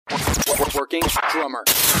Working Drummer.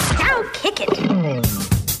 Now kick it.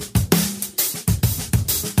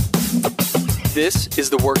 This is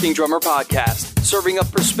the Working Drummer Podcast, serving up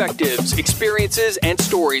perspectives, experiences, and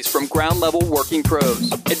stories from ground-level working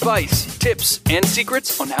pros. Advice, tips, and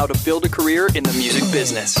secrets on how to build a career in the music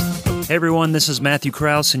business. Hey everyone, this is Matthew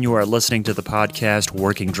Krause, and you are listening to the podcast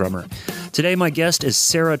Working Drummer. Today, my guest is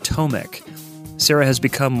Sarah Tomek. Sarah has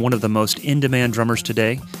become one of the most in-demand drummers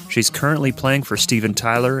today. She's currently playing for Steven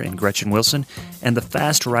Tyler and Gretchen Wilson and the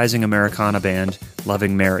fast-rising Americana band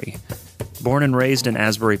Loving Mary. Born and raised in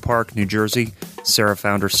Asbury Park, New Jersey, Sarah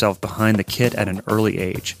found herself behind the kit at an early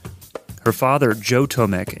age. Her father, Joe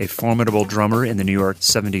Tomek, a formidable drummer in the New York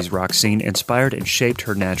 70s rock scene, inspired and shaped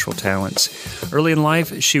her natural talents. Early in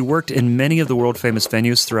life, she worked in many of the world-famous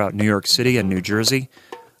venues throughout New York City and New Jersey.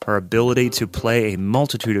 Her ability to play a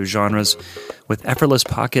multitude of genres with effortless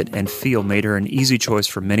pocket and feel made her an easy choice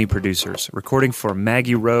for many producers, recording for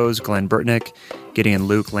Maggie Rose, Glenn Burtnick, Gideon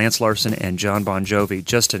Luke, Lance Larson, and John Bon Jovi,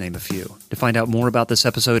 just to name a few. To find out more about this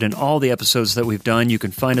episode and all the episodes that we've done, you can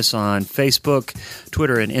find us on Facebook,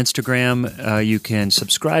 Twitter, and Instagram. You can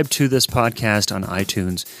subscribe to this podcast on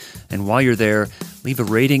iTunes. And while you're there, leave a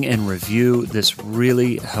rating and review. This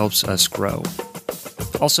really helps us grow.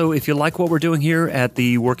 Also, if you like what we're doing here at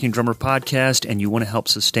the Working Drummer Podcast and you want to help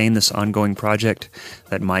sustain this ongoing project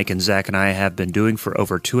that Mike and Zach and I have been doing for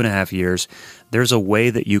over 2.5 years, there's a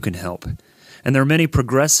way that you can help. And there are many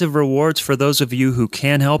progressive rewards for those of you who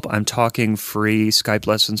can help. I'm talking free Skype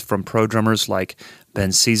lessons from pro drummers like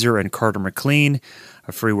Ben Caesar and Carter McLean,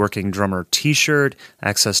 a free Working Drummer t-shirt,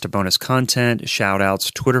 access to bonus content,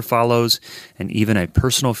 shout-outs, Twitter follows, and even a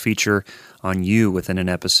personal feature on you within an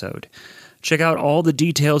episode. Check out all the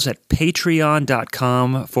details at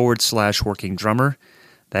patreon.com/Working Drummer.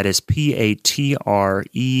 That is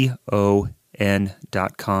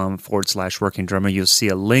patreon.com/Working Drummer. You'll see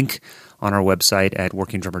a link on our website at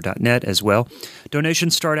workingdrummer.net as well.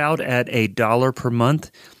 Donations start out at $1 per month.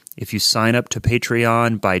 If you sign up to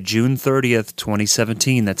Patreon by June 30th,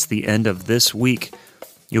 2017, that's the end of this week,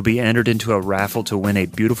 you'll be entered into a raffle to win a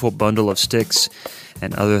beautiful bundle of sticks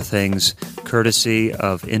and other things, courtesy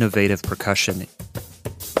of Innovative Percussion.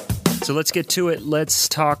 So let's get to it. Let's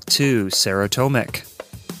talk to Sarah Tomek.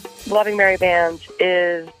 Loving Mary Band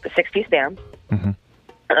is a 6-piece band, and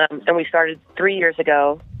we started 3 years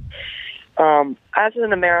ago. As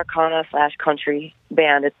an Americana/country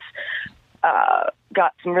band, it's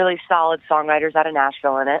got some really solid songwriters out of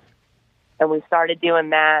Nashville in it, and we started doing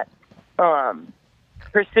that,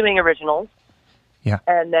 pursuing originals. Yeah.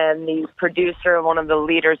 And then the producer, one of the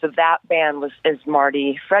leaders of that band is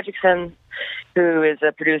Marty Fredrickson, who is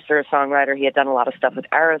a producer, songwriter. He had done a lot of stuff with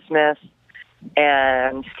Aerosmith.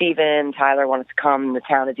 And Steven Tyler wanted to come to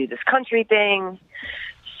town to do this country thing.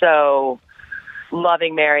 So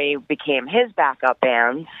Loving Mary became his backup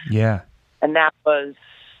band. Yeah. And that was,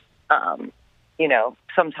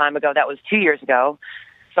 some time ago. That was 2 years ago.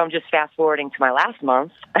 So I'm just fast forwarding to my last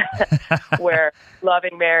month, where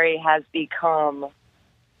Loving Mary has become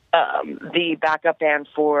the backup band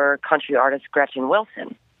for country artist Gretchen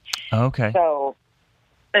Wilson. Okay. So,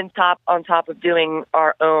 on top of doing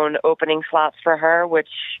our own opening slots for her, which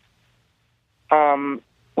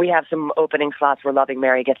we have some opening slots where Loving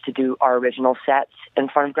Mary gets to do our original sets in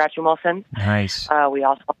front of Gretchen Wilson. Nice. We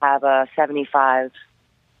also have a 75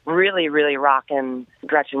 really, really rockin'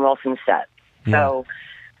 Gretchen Wilson set. Yeah. So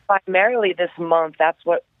primarily this month, that's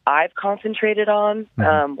what I've concentrated on.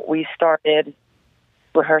 We started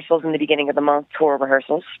rehearsals in the beginning of the month, tour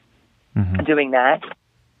rehearsals, doing that.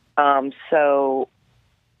 And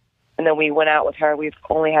then we went out with her. We've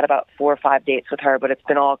only had about 4 or 5 dates with her, but it's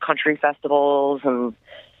been all country festivals and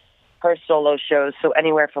her solo shows. So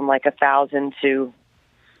anywhere from like 1,000 to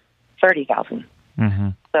 30,000.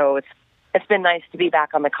 So it's been nice to be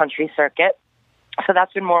back on the country circuit. So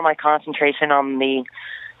that's been more my concentration on the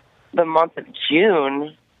month of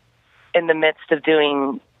June, in the midst of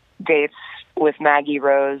doing dates with Maggie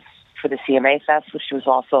Rose for the CMA Fest, which was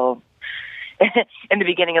also in the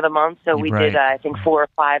beginning of the month. So we did, I think, 4 or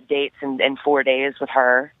 5 dates in 4 days with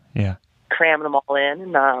her. Yeah. Cramming them all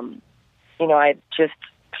in. And, I just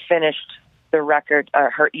finished the record,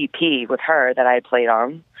 her EP with her that I had played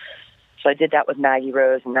on. So I did that with Maggie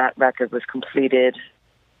Rose, and that record was completed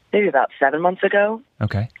maybe about 7 months ago.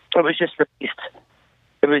 Okay. It was just released.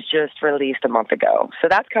 It was just released a month ago. So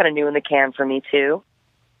that's kind of new in the can for me, too.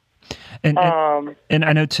 And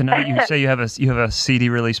I know tonight you say you have a CD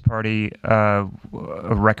release party, a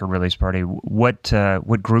record release party. What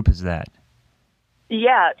group is that?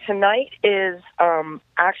 Yeah, tonight is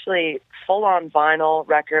actually full-on vinyl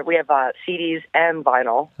record. We have CDs and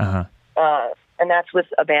vinyl. Uh-huh. and that's with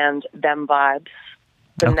a band, Them Vibes,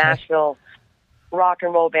 the Nashville rock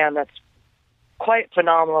and roll band that's quite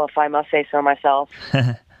phenomenal, if I must say so myself.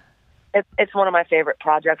 It's one of my favorite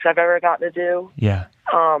projects I've ever gotten to do. Yeah.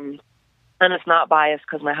 And it's not biased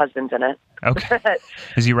because my husband's in it. Okay.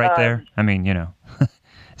 Is he right there? I mean,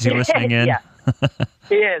 is he listening in? Yeah,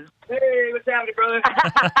 he is. Hey, what's happening, brother?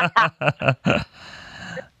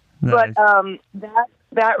 Nice. But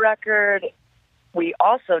that record we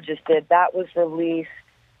also just did, that was released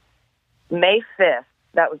May 5th.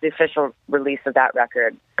 That was the official release of that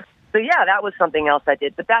record. So yeah, that was something else I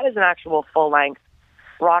did. But that is an actual full-length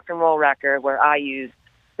rock and roll record where I used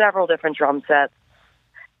several different drum sets,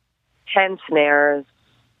 10 snares,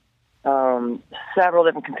 several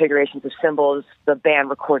different configurations of cymbals. The band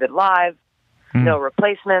recorded live, no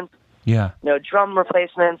replacements, no drum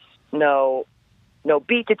replacements, no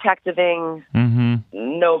beat detectiving,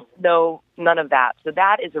 no none of that. So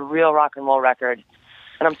that is a real rock and roll record.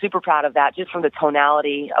 And I'm super proud of that, just from the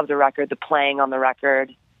tonality of the record, the playing on the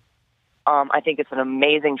record. I think it's an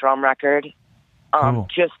amazing drum record. Cool.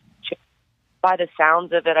 Just by the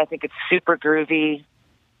sounds of it, I think it's super groovy.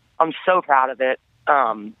 I'm so proud of it.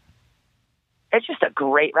 It's just a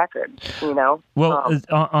great record, Well,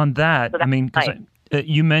 on that, so I mean, because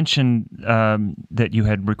you mentioned that you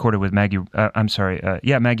had recorded with Maggie.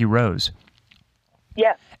 Maggie Rose.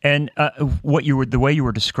 Yeah. And the way you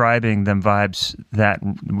were describing Them Vibes, that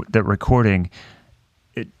recording,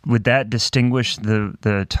 would that distinguish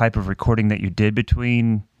the type of recording that you did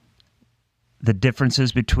between the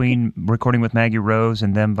differences between recording with Maggie Rose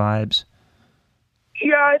and Them Vibes?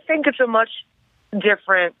 Yeah, I think it's a much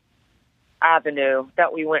different avenue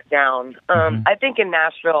that we went down. I think in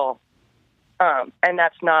Nashville, and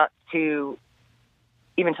that's not to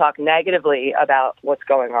even talk negatively about what's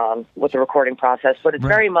going on with the recording process, but it's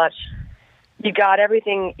very much, you got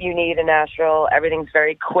everything you need in Nashville. Everything's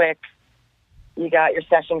very quick. You got your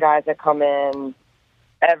session guys that come in.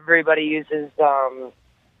 Everybody uses the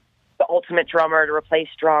ultimate drummer to replace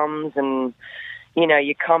drums, and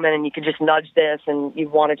you come in and you can just nudge this, and you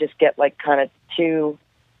want to just get like kind of 2-3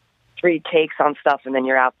 takes on stuff, and then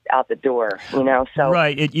you're out the door. So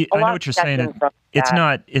right. I know what you're saying. It's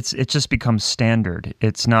not. It just becomes standard.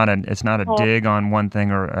 It's not a dig on one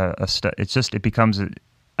thing or it's just, it becomes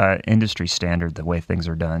a industry standard the way things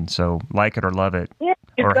are done. So like it or love it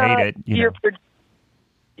or hate it.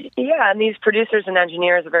 And these producers and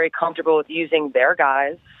engineers are very comfortable with using their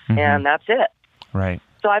guys, and that's it. Right.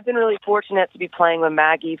 So I've been really fortunate to be playing with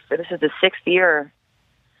Maggie this is the 6th year.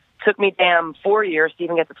 Took me 4 years to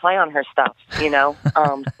even get to play on her stuff, So can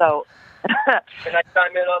I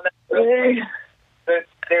chime in on that?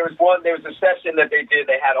 There was a session that they did.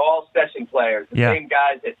 They had all session players, the same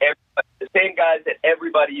guys that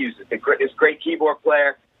everybody uses. This great keyboard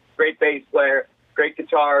player, great bass player, great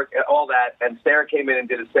guitar, all that. And Sarah came in and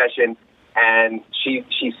did a session, and she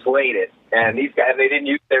slayed it. And these guys, they didn't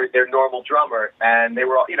use their normal drummer, and they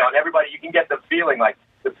were all, and everybody, you can get the feeling like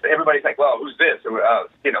everybody's like, well, who's this? We're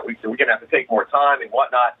gonna have to take more time and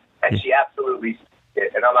whatnot. And she absolutely,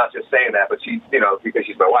 and I'm not just saying that, but she, because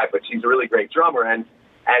she's my wife, but she's a really great drummer, and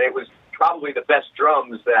it was probably the best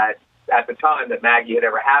drums that at the time that Maggie had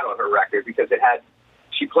ever had on her record, because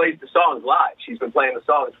she plays the songs live. She's been playing the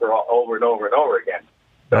songs for over and over and over again.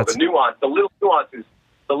 So the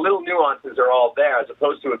little nuances are all there, as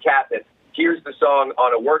opposed to a cat that hears the song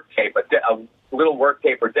on a work tape, a little work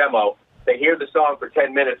tape or demo. They hear the song for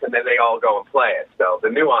 10 minutes and then they all go and play it. So the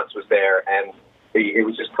nuance was there, and it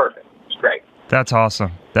was just perfect. It was great. That's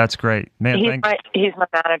awesome. That's great, man. He's my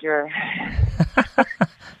manager.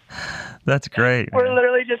 That's great. We're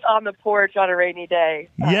literally just on the porch on a rainy day.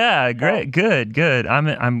 Yeah, great, good.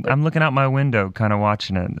 I'm looking out my window, kind of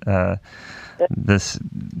watching it. This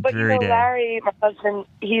dreary day. Larry, my husband,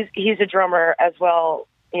 he's a drummer as well.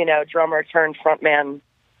 Drummer turned frontman,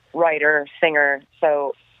 writer, singer.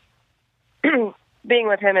 So being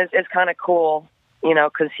with him is kind of cool,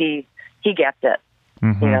 because he gets it.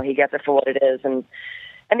 He gets it for what it is. And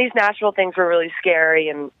these Nashville things were really scary,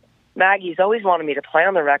 and Maggie's always wanted me to play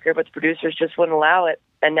on the record, but the producers just wouldn't allow it.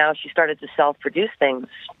 And now she started to self-produce things,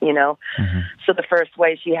 So the first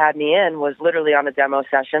way she had me in was literally on a demo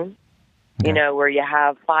session, where you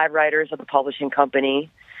have 5 writers of the publishing company,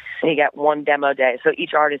 and you get 1 demo day. So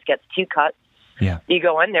each artist gets 2 cuts. Yeah. You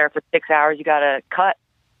go in there for 6 hours, you got to cut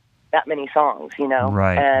that many songs,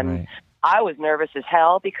 Right. And I was nervous as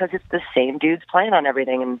hell because it's the same dudes playing on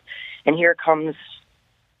everything. And here comes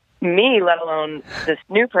me, let alone this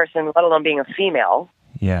new person, let alone being a female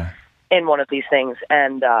in one of these things.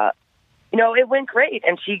 And, it went great.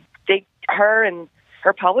 And her and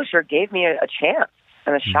her publisher gave me a chance,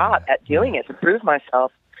 and a shot at doing it to prove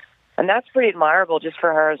myself. And that's pretty admirable just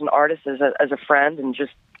for her as an artist, as a friend, and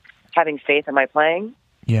just having faith in my playing.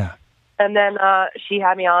 Yeah. And then she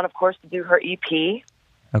had me on, of course, to do her EP.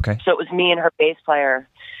 Okay. So it was me and her bass player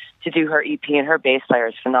to do her EP, and her bass player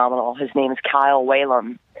is phenomenal. His name is Kyle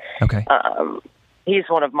Whalum. Okay. He's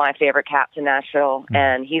one of my favorite cats in Nashville,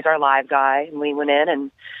 and he's our live guy. And we went in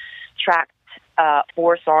and tracked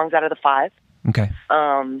 4 songs out of the 5. Okay.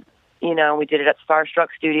 You know, we did it at Starstruck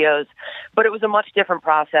Studios, but it was a much different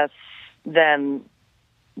process than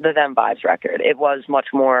the Them Vibes record. It was much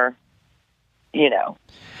more, you know,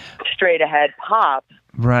 straight ahead pop.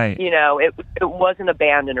 Right. You know, it wasn't a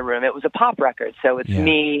band in a room. It was a pop record. So it's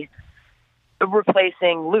me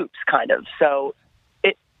replacing loops, kind of. So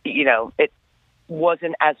it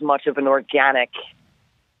wasn't as much of an organic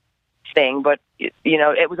thing, but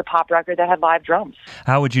it was a pop record that had live drums.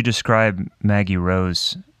 How would you describe Maggie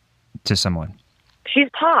Rose to someone? She's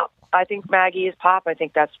pop. I think Maggie is pop. I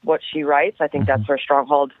think that's what she writes. I think that's her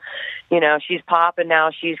stronghold. You know, she's pop, and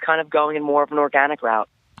now she's kind of going in more of an organic route.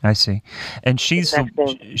 I see. And she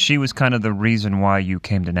was kind of the reason why you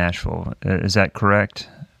came to Nashville. Is that correct?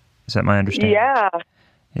 Is that my understanding? Yeah.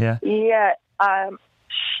 Yeah? Yeah.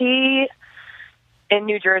 She, in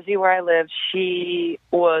New Jersey where I lived, she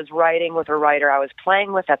was writing with a writer I was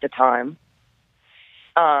playing with at the time.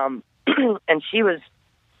 And she was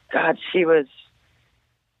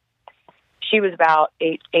about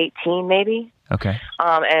 18 maybe. Okay.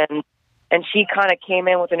 And she kind of came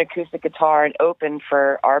in with an acoustic guitar and opened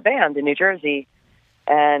for our band in New Jersey.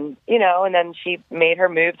 And, and then she made her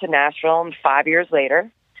move to Nashville. And 5 years later,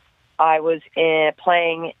 I was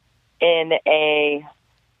playing in a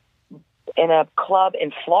club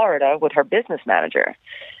in Florida with her business manager.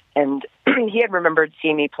 And he had remembered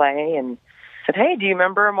seeing me play and said, "Hey, do you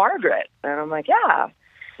remember Margaret?" And I'm like, "Yeah."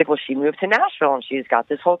 He's like, "Well, she moved to Nashville and she's got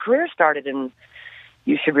this whole career started, and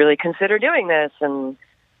you should really consider doing this. And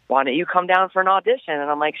why don't you come down for an audition?" And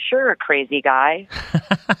I'm like, "Sure, crazy guy."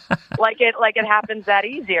 like it happens that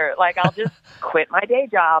easier. Like, I'll just quit my day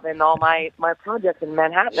job and all my projects in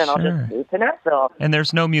Manhattan, and I'll just move to Nashville. And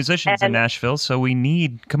there's no musicians in Nashville, so we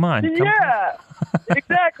need, come on. Yeah,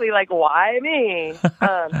 exactly. Like, why me?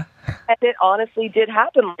 And it honestly did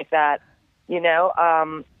happen like that.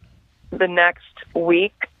 The next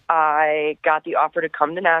week, I got the offer to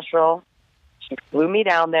come to Nashville. She flew me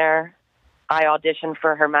down there. I auditioned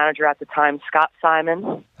for her manager at the time, Scott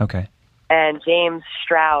Simon. Okay. And James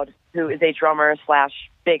Stroud, who is a drummer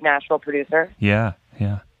 / big Nashville producer. Yeah,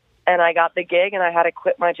 yeah. And I got the gig, and I had to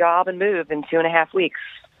quit my job and move in 2.5 weeks.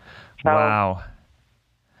 So, wow.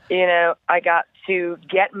 I got to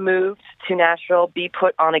get moved to Nashville, be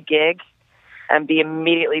put on a gig, and be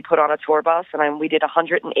immediately put on a tour bus. And we did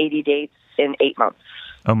 180 dates in 8 months.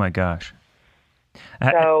 Oh, my gosh.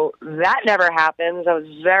 So that never happens. I was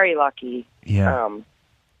very lucky. Yeah. I'm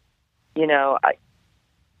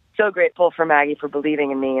so grateful for Maggie for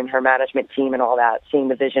believing in me and her management team and all that, seeing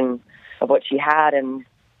the vision of what she had. And,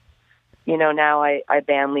 now I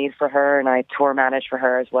band lead for her and I tour manage for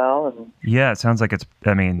her as well. And yeah, it sounds like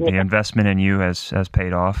the investment in you has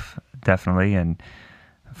paid off, definitely. And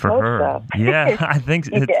for her, so. Yeah, I think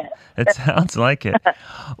it sounds like it.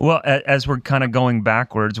 Well, as we're kind of going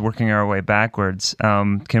backwards, working our way backwards,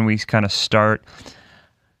 can we kind of start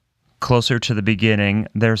closer to the beginning?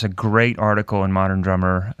 There's a great article in Modern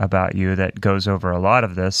Drummer about you that goes over a lot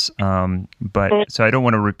of this, but so I don't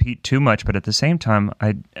want to repeat too much, but at the same time,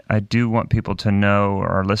 I do want people to know, or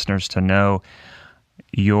our listeners to know,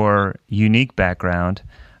 your unique background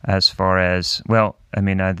as far as,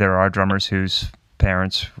 there are drummers whose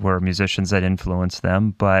parents were musicians that influenced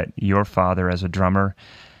them, but your father as a drummer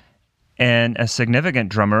and a significant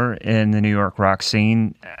drummer in the New York rock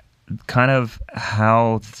scene, kind of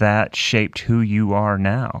how that shaped who you are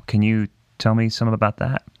now. Can you tell me some about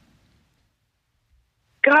that?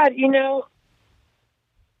 God,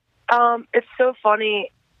 it's so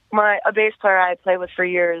funny. A bass player I played with for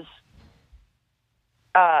years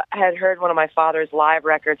had heard one of my father's live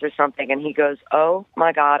records or something, and he goes, "Oh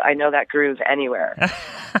my God, I know that groove anywhere."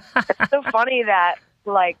 It's so funny that,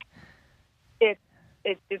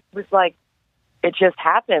 it was like, it just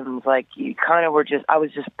happens. Like, you kind of I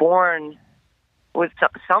was just born with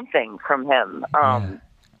something from him.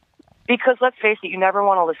 Because let's face it, you never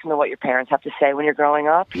want to listen to what your parents have to say when you're growing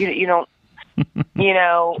up. You don't,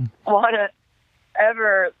 want to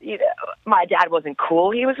ever, my dad wasn't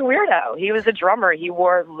cool. He was a weirdo. He was a drummer. He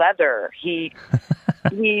wore leather. He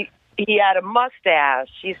had a mustache.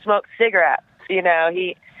 He smoked cigarettes. He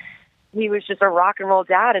was just a rock and roll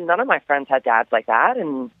dad, and none of my friends had dads like that.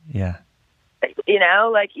 And yeah. you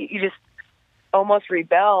almost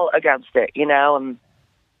rebel against it, and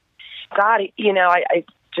God, I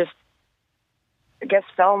just, I guess,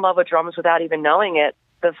 fell in love with drums without even knowing it.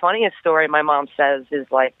 The funniest story my mom says is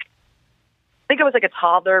like, I think it was like a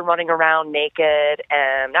toddler running around naked,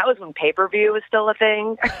 and that was when pay-per-view was still a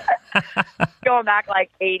thing. Going back like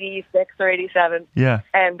 86 or 87. Yeah.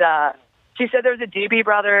 And she said there was a Doobie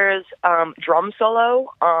Brothers drum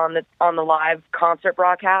solo on the live concert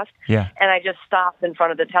broadcast. Yeah. And I just stopped in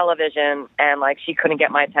front of the television, and like she couldn't get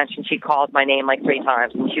my attention. She called my name like 3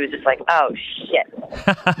 times, and she was just like, "Oh shit!"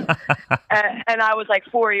 and I was like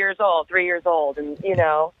 3 years old, and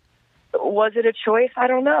was it a choice? I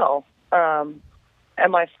don't know. And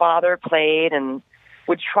my father played and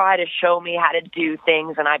would try to show me how to do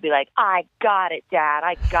things, and I'd be like, "I got it, Dad.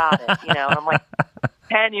 I got it." And I'm like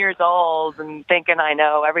 10 years old and thinking I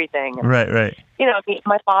know everything. And, right.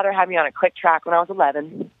 My father had me on a click track when I was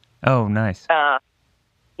 11. Oh, nice.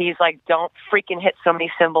 He's like, "Don't freaking hit so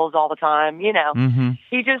many cymbals all the time." Mm-hmm.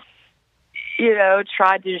 He just,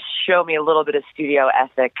 tried to show me a little bit of studio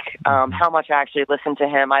ethic. How much I actually listened to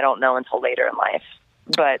him, I don't know until later in life.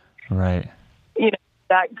 But, right.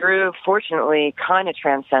 That groove, fortunately, kind of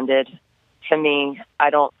transcended to me. I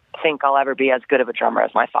don't think I'll ever be as good of a drummer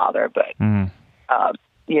as my father, but,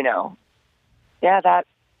 that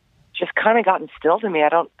just kind of got instilled in me. I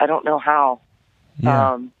don't know how.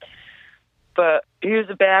 Yeah. But he was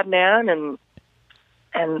a bad man,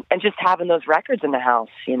 and just having those records in the house,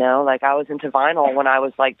 like I was into vinyl when I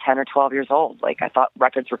was like 10 or 12 years old. Like I thought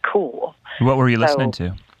records were cool. What were you listening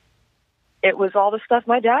to? It was all the stuff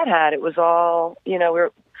my dad had. It was all,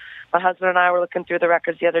 my husband and I were looking through the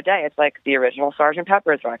records the other day. It's like the original Sgt.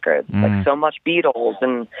 Pepper's records, like so much Beatles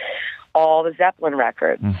and all the Zeppelin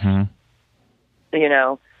records, and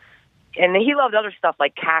he loved other stuff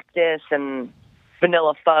like Cactus and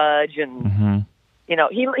Vanilla Fudge and,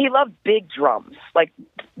 he loved big drums, like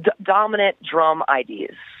dominant drum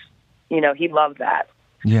IDs. He loved that.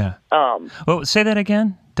 Yeah. Say that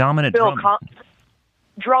again. Dominant drum.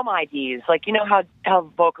 Drum IDs, like how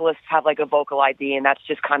vocalists have like a vocal ID, and that's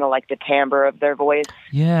just kind of like the timbre of their voice.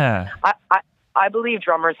 Yeah. I believe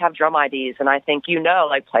drummers have drum IDs, and I think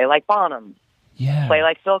like play like Bonham. Yeah. Play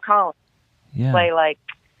like Phil Collins. Yeah. Play like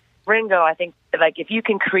Ringo. I think like if you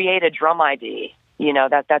can create a drum ID,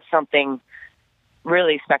 that's something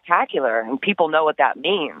really spectacular, and people know what that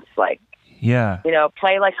means. Like,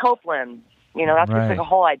 play like Copeland. That's just like a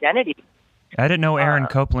whole identity. I didn't know Aaron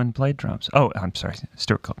Copland played drums. Oh, I'm sorry,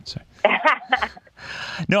 Stuart Copeland. Sorry.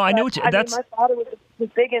 No, I know what you. That's my father was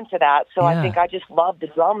big into that, so I think I just loved the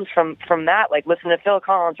drums from that. Like listening to Phil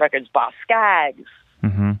Collins records, Boss Skaggs.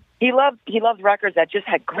 Mm-hmm. He loved records that just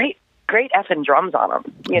had great effing drums on them.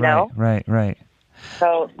 Right.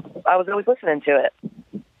 So I was always listening to it.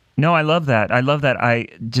 No, I love that. I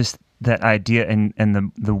just that idea and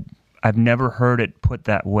the I've never heard it put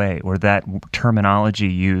that way or that terminology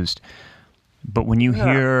used. But when you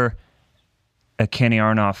hear a Kenny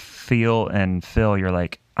Aronoff feel and Phil, you're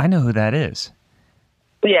like, I know who that is.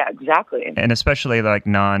 Yeah, exactly. And especially like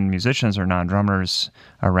non-musicians or non-drummers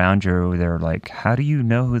around you, they're like, how do you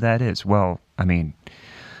know who that is? Well, I mean,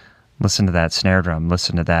 listen to that snare drum,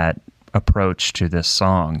 listen to that approach to this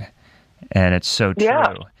song. And it's so true.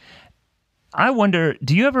 Yeah. I wonder,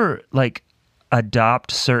 do you ever like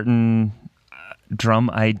adopt certain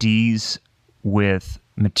drum IDs with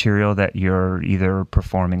material that you're either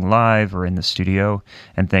performing live or in the studio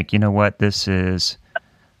and think, you know what, this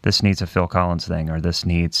needs a Phil Collins thing, or this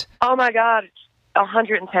needs... Oh my God,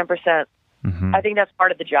 110%. Mm-hmm. I think that's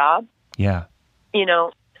part of the job. Yeah.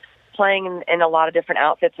 Playing in a lot of different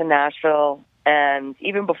outfits in Nashville, and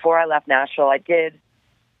even before I left Nashville, I did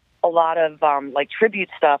a lot of like tribute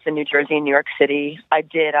stuff in New Jersey and New York City. I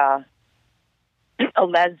did a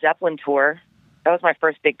Led Zeppelin tour. That was my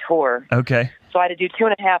first big tour. Okay. So I had to do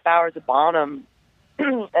 2.5 hours of Bonham,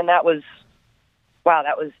 and that was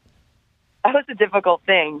a difficult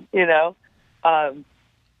thing, trying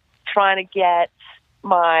to get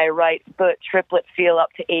my right foot triplet feel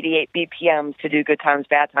up to 88 BPMs to do Good Times,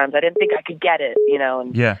 Bad Times. I didn't think I could get it,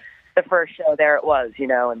 and the first show there it was,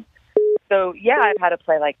 and so, I've had to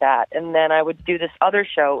play like that. And then I would do this other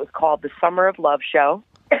show. It was called the Summer of Love Show,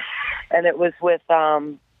 and it was with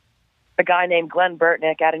a guy named Glenn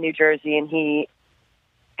Burtnick out of New Jersey, and he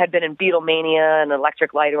had been in Beatlemania and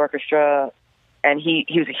Electric Light Orchestra, and he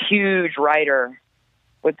was a huge writer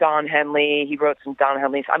with Don Henley. He wrote some Don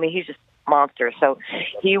Henley. I mean, he's just a monster. So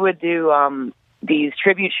he would do these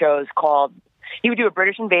tribute shows he would do a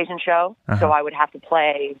British Invasion show, so I would have to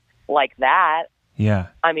play like that. Yeah.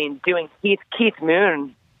 I mean, doing Keith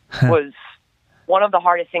Moon was one of the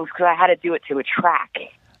hardest things because I had to do it to a track.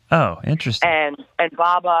 Oh, interesting. And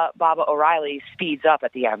Baba O'Reilly speeds up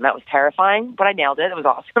at the end. That was terrifying, but I nailed it. It was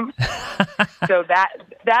awesome. So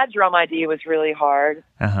that drum idea was really hard.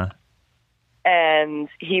 Uh-huh. And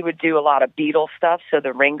he would do a lot of Beatles stuff. So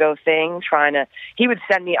the Ringo thing, he would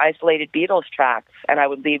send me isolated Beatles tracks, and I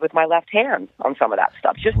would lead with my left hand on some of that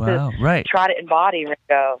stuff, just to try to embody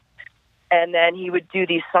Ringo. And then he would do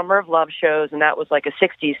these Summer of Love shows, and that was like a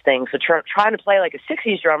 60s thing. So trying to play like a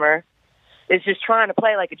 60s drummer is just trying to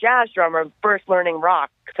play like a jazz drummer, first learning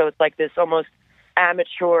rock. So it's like this almost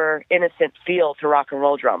amateur, innocent feel to rock and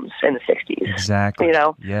roll drums in the 60s. Exactly. You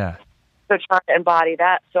know? Yeah. So trying to embody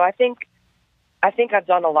that. So I think I've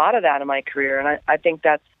done a lot of that in my career, and I think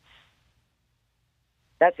that's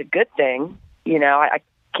a good thing. You know, I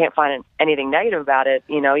can't find anything negative about it.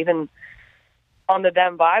 You know, even on the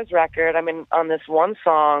Them Vibes record, I mean, on this one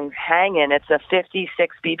song, Hangin', it's a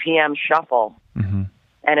 56 BPM shuffle. Mm-hmm.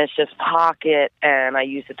 And it's just pocket, and I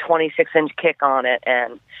used a 26-inch kick on it,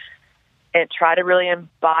 and try to really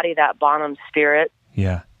embody that Bonham spirit.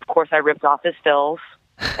 Yeah. Of course, I ripped off his fills,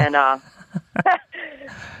 and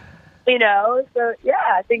you know, so yeah,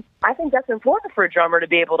 I think that's important for a drummer to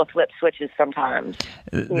be able to flip switches sometimes.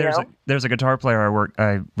 There's a guitar player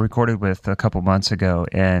I recorded with a couple months ago,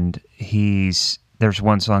 and there's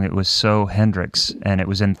one song, it was so Hendrix, and it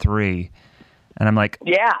was in 3. And I'm like,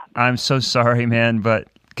 yeah, I'm so sorry, man, but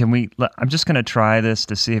I'm just going to try this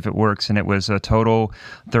to see if it works. And it was a total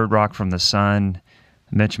Third Rock from the Sun,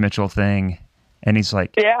 Mitch Mitchell thing. And he's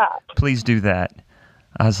like, yeah, please do that.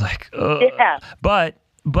 I was like, ugh. Yeah.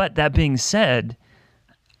 But that being said,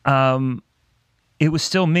 it was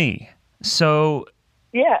still me. So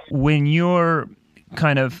yeah, when you're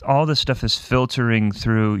kind of, all this stuff is filtering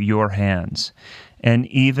through your hands, and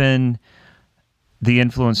even the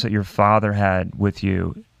influence that your father had with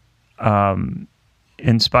you,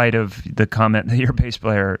 in spite of the comment that your bass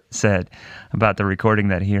player said about the recording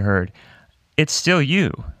that he heard, it's still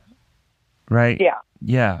you, right? Yeah.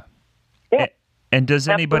 Yeah. Yeah. And does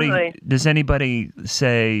anybody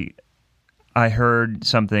say, I heard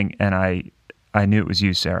something and I knew it was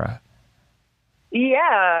you, Sarah?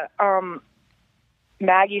 Yeah.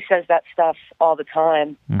 Maggie says that stuff all the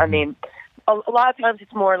time. Mm-hmm. I mean, a lot of times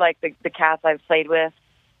it's more like the cats I've played with.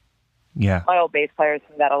 Yeah. My old bass players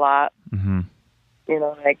say that a lot. Mm-hmm. You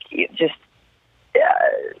know, like just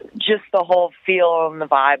the whole feel and the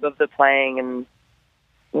vibe of the playing, and,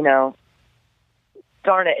 you know,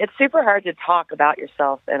 darn it, it's super hard to talk about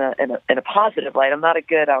yourself in a positive light. I'm not a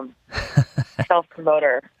good self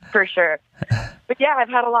promoter for sure, but yeah, I've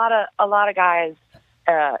had a lot of guys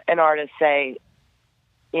and artists say,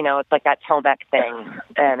 you know, it's like that Tomek thing,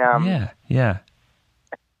 and yeah.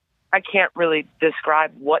 I can't really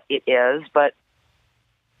describe what it is, but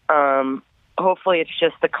hopefully it's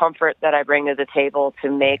just the comfort that I bring to the table to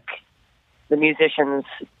make the musicians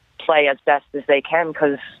play as best as they can,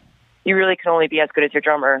 because you really can only be as good as your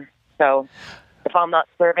drummer. So if I'm not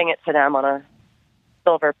serving it to them on a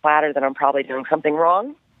silver platter, then I'm probably doing something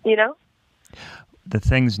wrong, you know? The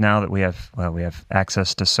things now that we have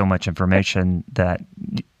access to so much information that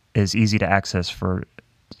is easy to access for,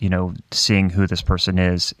 you know, seeing who this person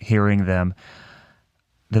is, hearing them.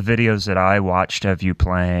 The videos that I watched of you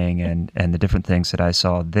playing and the different things that I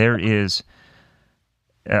saw, there is,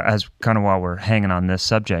 as kind of while we're hanging on this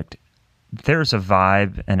subject, there's a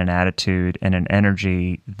vibe and an attitude and an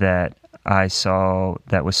energy that I saw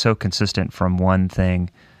that was so consistent from one thing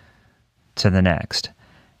to the next.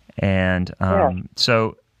 And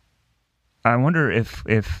so I wonder if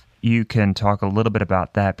you can talk a little bit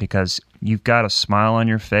about that, because you've got a smile on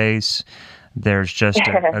your face. There's just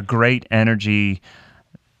a great energy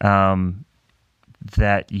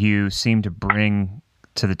that you seem to bring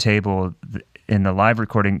to the table in the live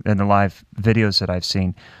recording and the live videos that I've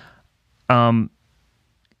seen. Can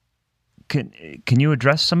you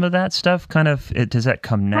address some of that stuff? Kind of, does that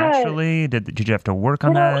come naturally? Did you have to work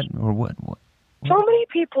on that, or what? So many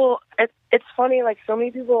people. It's funny. Like, so many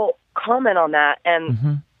people comment on that,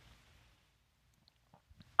 and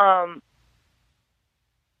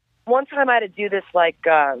one time I had to do this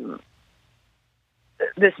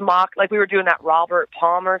this mock, like we were doing that Robert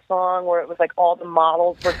Palmer song where it was like all the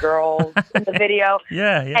models were girls in the video.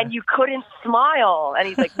 Yeah. And you couldn't smile. And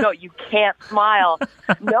he's like, no, you can't smile.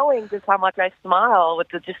 Knowing just how much I smile with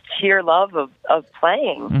the just sheer love of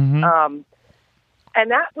playing. Mm-hmm.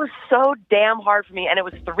 And that was so damn hard for me. And it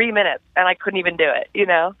was 3 minutes and I couldn't even do it, you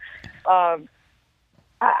know?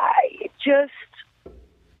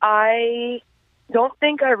 I don't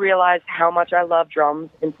think I realized how much I love drums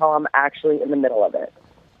until I'm actually in the middle of it.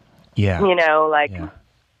 Yeah. You know, like,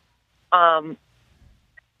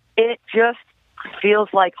 it just feels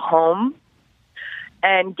like home.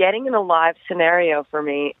 And getting in a live scenario for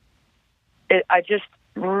me, I just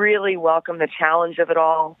really welcome the challenge of it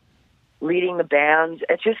all. Leading the band,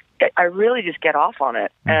 I really just get off on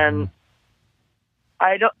it, and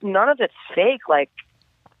none of it's fake. Like,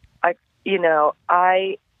 I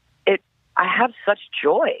have such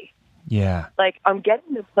joy. Yeah. Like, I'm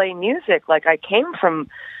getting to play music. Like, I came from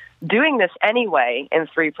doing this anyway in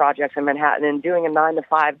 3 projects in Manhattan and doing a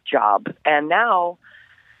 9-to-5 job. And now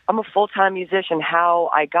I'm a full-time musician.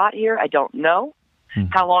 How I got here, I don't know.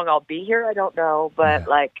 How long I'll be here, I don't know. But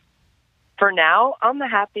like, for now, I'm the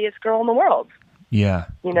happiest girl in the world. Yeah.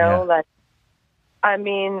 Like, I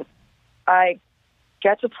mean, I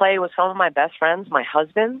get to play with some of my best friends, my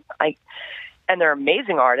husband, and they're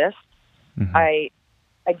amazing artists. I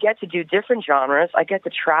get to do different genres. I get to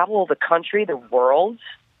travel the country, the world.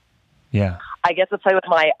 Yeah. I get to play with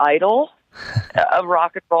my idol of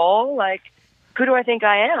rock and roll. Like, who do I think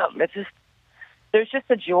I am? It's just, there's just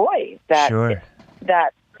a joy that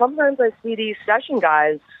sometimes I see these session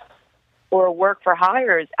guys or work for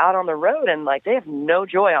hires out on the road, and like, they have no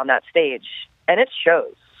joy on that stage, and it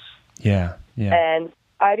shows. Yeah. Yeah. And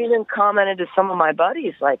I've even commented to some of my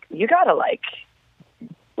buddies, like, you gotta like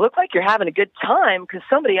look like you're having a good time because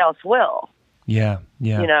somebody else will. Yeah.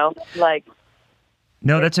 Yeah. Like.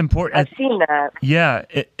 No, that's important. I've seen that. Yeah,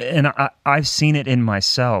 and I've seen it in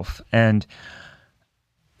myself, and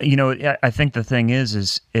I think the thing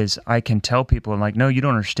is I can tell people, like, no, you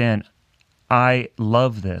don't understand. I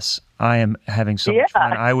love this. I am having so much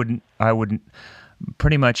fun. I wouldn't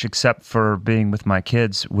pretty much, except for being with my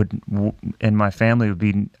kids, and my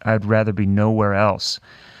family I'd rather be nowhere else.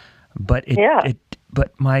 But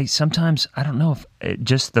sometimes I don't know if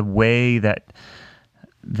just the way that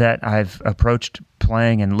I've approached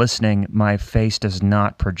playing and listening, my face does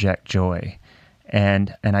not project joy.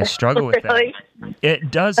 And I struggle with really? that.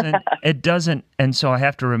 It doesn't. And so I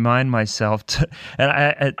have to remind myself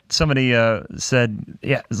somebody said,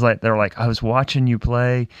 it's like, they're like, I was watching you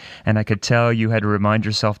play and I could tell you had to remind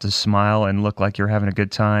yourself to smile and look like you're having a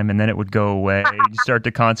good time. And then it would go away. You start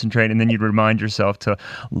to concentrate and then you'd remind yourself to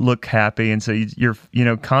look happy. And so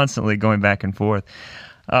you're constantly going back and forth.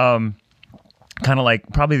 Kind of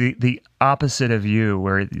like probably the opposite of you,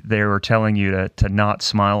 where they were telling you to not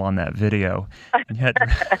smile on that video.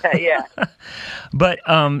 Yeah. But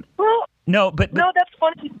no, that's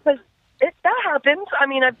funny because that happens. I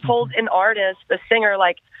mean, I've told an artist, a singer,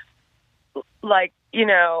 like you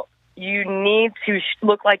need to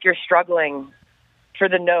look like you're struggling for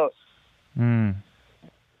the notes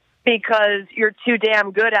because you're too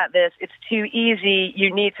damn good at this. It's too easy.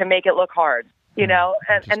 You need to make it look hard.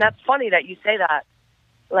 And that's funny that you say that.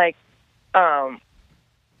 Like,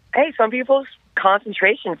 hey, some people's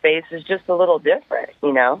concentration phase is just a little different,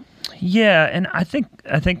 Yeah, and I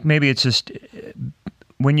think maybe it's just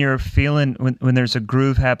when you're feeling when there's a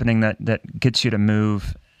groove happening that gets you to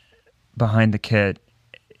move behind the kit.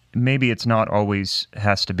 Maybe it's not always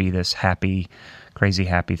has to be this crazy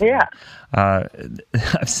happy thing. Yeah.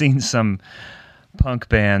 I've seen some punk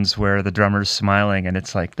bands where the drummer's smiling and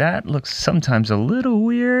it's like, that looks sometimes a little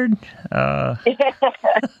weird. Yeah.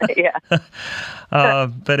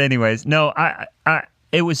 But anyways, no,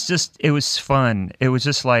 it was fun. It was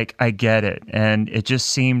just like, I get it. And it just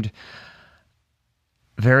seemed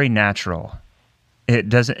very natural. It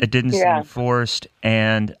didn't seem forced.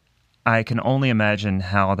 And I can only imagine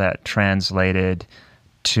how that translated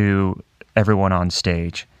to everyone on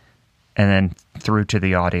stage and then through to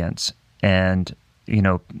the audience. And,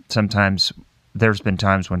 sometimes there's been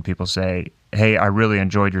times when people say, hey, I really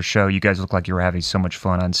enjoyed your show. You guys look like you were having so much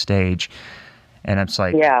fun on stage. And it's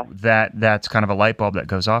like, that's kind of a light bulb that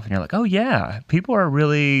goes off. And you're like, oh, yeah, people are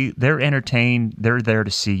they're entertained. They're there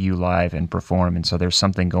to see you live and perform. And so there's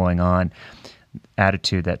something going on,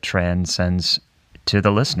 attitude that transcends to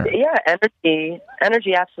the listener. Yeah,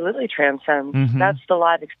 energy absolutely transcends. Mm-hmm. That's the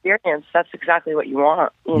live experience. That's exactly what you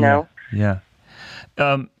want, know? Yeah.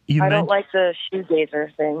 I don't like the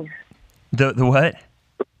shoegazer thing. The what?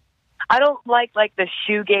 I don't like the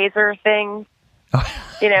shoegazer thing.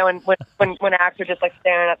 And when acts are just like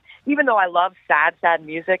staring up. Even though I love sad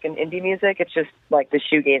music and indie music, it's just like the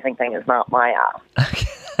shoegazing thing is not my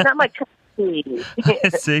not my cup of tea.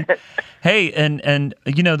 See, hey, and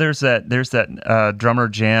there's that Drummer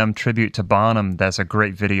Jam tribute to Bonham. That's a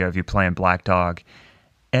great video of you playing Black Dog,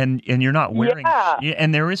 and you're not wearing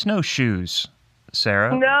and there is no shoes.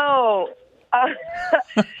 Sarah? No.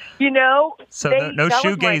 So no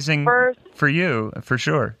shoegazing for you, for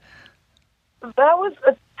sure. That was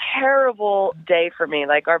a terrible day for me.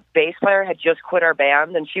 Like, our bass player had just quit our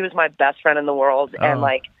band, and she was my best friend in the world. Oh. And,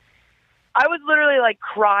 like, I was literally like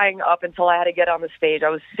crying up until I had to get on the stage. I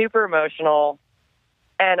was super emotional.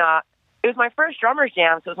 And it was my first drummer's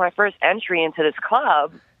jam, so it was my first entry into this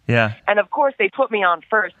club. Yeah. And of course, they put me on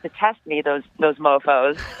first to test me, those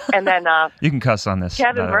mofos. And then you can cuss on this.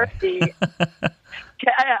 Kevin Murphy.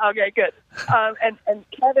 Okay, good. And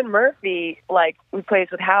Kevin Murphy, like, who plays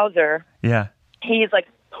with Hauser. Yeah. He's like,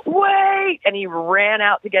 wait! And he ran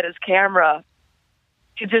out to get his camera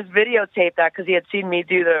to just videotape that because he had seen me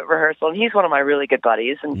do the rehearsal. And he's one of my really good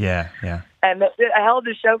buddies. And yeah. And I held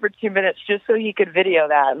the show for 2 minutes just so he could video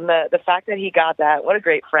that. And the fact that he got that, what a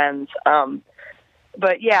great friend.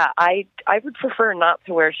 But yeah, I would prefer not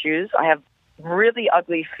to wear shoes. I have really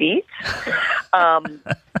ugly feet.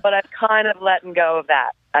 But I've kind of letting go of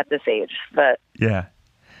that at this age. But yeah,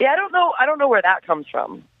 I don't know where that comes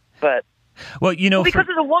from. But well, because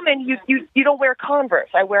as a woman, you don't wear Converse.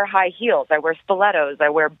 I wear high heels. I wear stilettos. I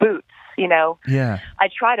wear boots. Yeah. I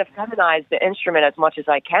try to feminize the instrument as much as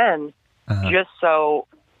I can, just so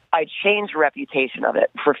I change the reputation of it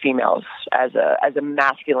for females as a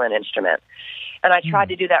masculine instrument. And I tried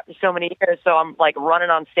to do that for so many years. So I'm like running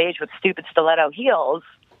on stage with stupid stiletto heels.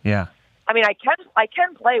 Yeah. I mean, I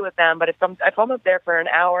can play with them, but if I'm up there for an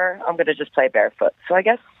hour, I'm going to just play barefoot. So I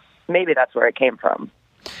guess maybe that's where it came from.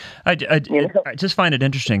 I just find it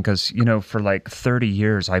interesting because, for like 30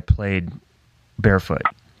 years I played barefoot.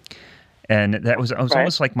 And that was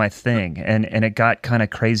almost like my thing. And it got kind of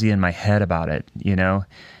crazy in my head about it,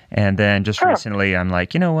 And then just recently I'm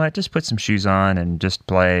like, you know what, just put some shoes on and just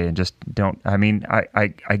play and just don't. I mean,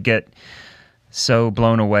 I get so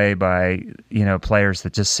blown away by, players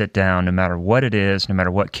that just sit down no matter what it is, no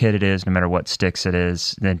matter what kit it is, no matter what sticks it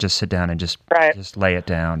is, then just sit down and just lay it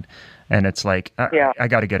down. And it's like, I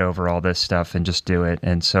got to get over all this stuff and just do it.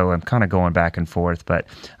 And so I'm kind of going back and forth. But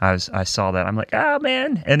I saw that. I'm like, oh,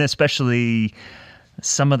 man. And especially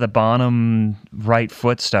some of the Bonham right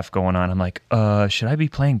foot stuff going on. I'm like, should I be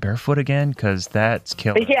playing barefoot again? Because that's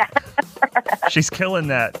killing. Yeah. She's killing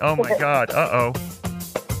that. Oh, my God. Uh-oh.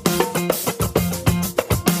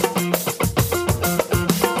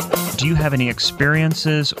 Do you have any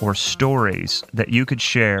experiences or stories that you could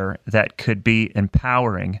share that could be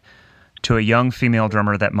empowering to a young female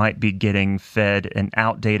drummer that might be getting fed an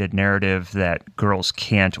outdated narrative that girls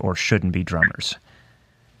can't or shouldn't be drummers?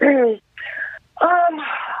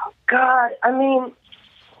 God, I mean,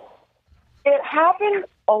 it happened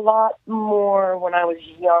a lot more when I was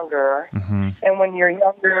younger. Mm-hmm. And when you're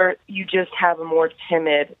younger, you just have a more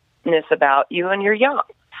timidness about you, and you're young.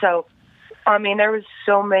 So, I mean, there was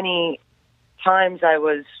so many times I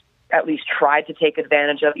was at least tried to take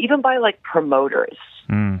advantage of, even by, like, promoters.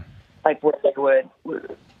 Like, where they would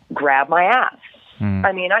grab my ass.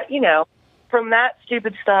 I mean, from that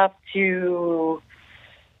stupid stuff to,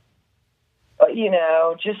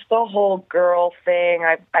 just the whole girl thing.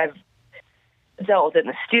 I've dealt with it in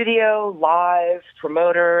the studio, live,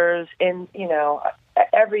 promoters, in,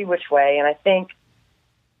 every which way. And I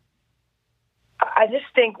just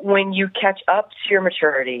think when you catch up to your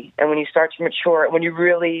maturity and when you start to mature, when you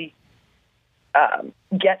really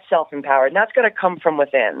get self-empowered, and that's going to come from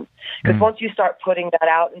within. Because once you start putting that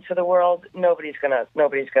out into the world, nobody's gonna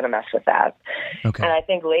mess with that. Okay. And I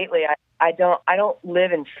think lately, I don't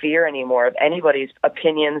live in fear anymore of anybody's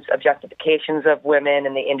opinions, objectifications of women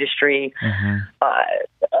in the industry,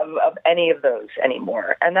 of any of those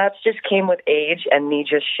anymore. And that's just came with age and me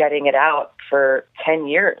just shedding it out for 10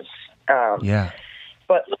 years.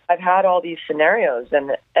 But I've had all these scenarios,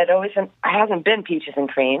 and it hasn't been peaches and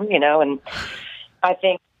cream, and I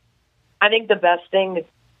think the best thing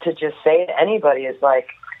to just say to anybody is, like,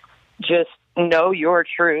 just know your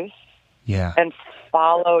truth and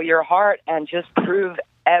follow your heart and just prove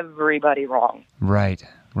everybody wrong. Right.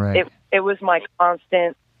 It was my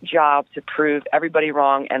constant job to prove everybody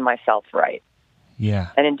wrong and myself right. Yeah.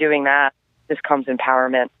 And in doing that, this comes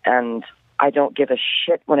empowerment, and I don't give a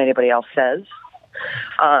shit what anybody else says.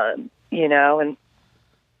 And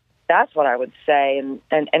that's what I would say,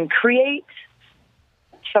 and create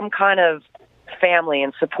some kind of family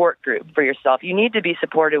and support group for yourself. You need to be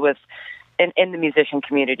supported with in the musician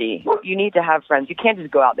community. You need to have friends. You can't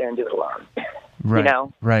just go out there and do it alone.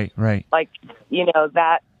 Right. Right. Like,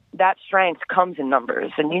 that strength comes in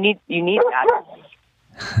numbers, and you need that.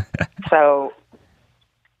 So,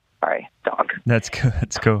 sorry, dog. That's good.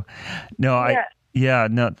 That's cool. No,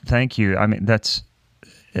 no, thank you. I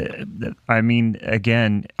mean,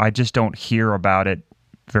 again, I just don't hear about it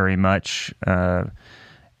very much. From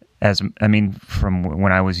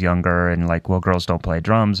when I was younger, and like, well, girls don't play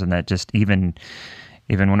drums, and that just even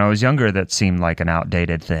even when I was younger, that seemed like an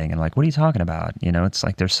outdated thing. And like, what are you talking about? You know, it's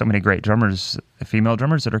like there's so many great drummers, female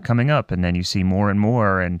drummers that are coming up, and then you see more and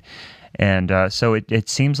more. And so it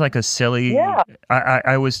seems like a silly... Yeah.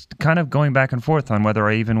 I was kind of going back and forth on whether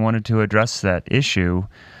I even wanted to address that issue.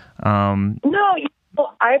 No,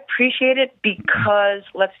 I appreciate it because,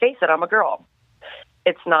 let's face it, I'm a girl.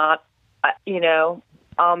 It's not,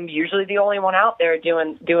 I'm usually the only one out there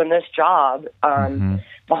doing this job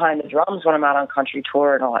behind the drums when I'm out on country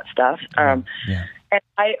tour and all that stuff. And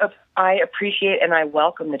I appreciate and I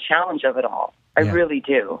welcome the challenge of it all. I really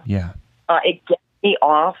do. Yeah. It gets me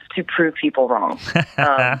off to prove people wrong.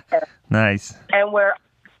 Nice. And where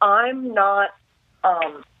I'm not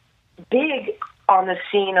big on the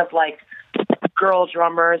scene of like girl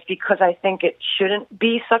drummers, because I think it shouldn't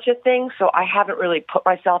be such a thing. So I haven't really put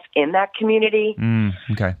myself in that community.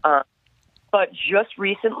 Okay. But just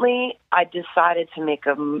recently, I decided to make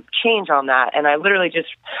a change on that. And I literally just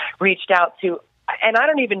reached out to, and I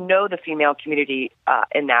don't even know the female community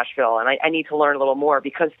in Nashville. And I need to learn a little more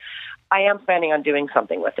because I am planning on doing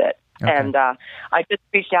something with it. Okay. And I just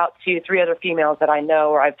reached out to 3 other females that I know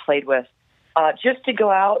or I've played with just to go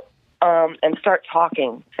out and start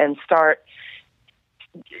talking and start,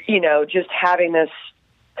 just having this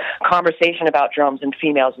conversation about drums and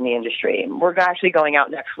females in the industry. And we're actually going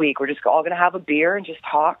out next week. We're just all going to have a beer and just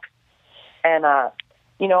talk. And, I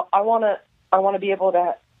want to be able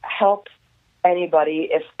to help anybody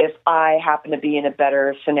if I happen to be in a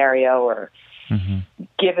better scenario or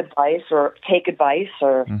give advice or take advice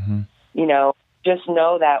or, just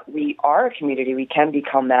know that we are a community. We can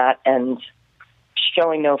become that and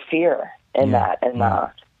showing no fear in that. And,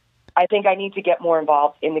 I think I need to get more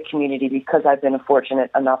involved in the community because I've been fortunate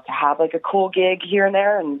enough to have like a cool gig here and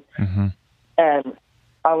there, and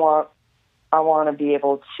I want to be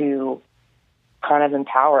able to kind of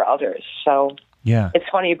empower others. So it's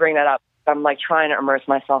funny you bring that up. I'm like trying to immerse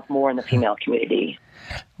myself more in the female community.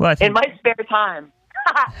 Well, I think in my spare time.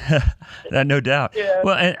 No doubt. Yeah.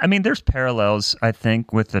 Well, I mean, there's parallels, I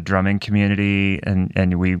think, with the drumming community,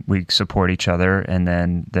 and we support each other. And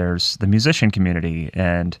then there's the musician community.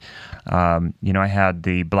 And, I had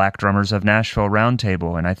the Black Drummers of Nashville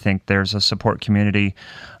Roundtable, and I think there's a support community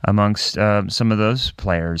amongst some of those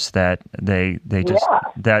players that they just,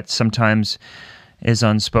 that sometimes is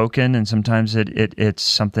unspoken, and sometimes it's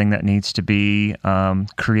something that needs to be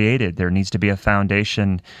created. There needs to be a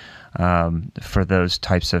foundation for those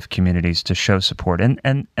types of communities to show support.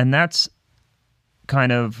 And that's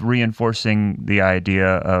kind of reinforcing the idea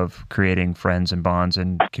of creating friends and bonds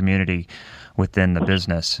and community within the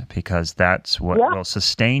business, because that's what will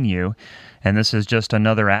sustain you. And this is just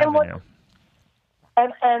another avenue.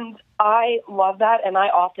 And I love that, and I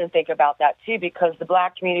often think about that too, because the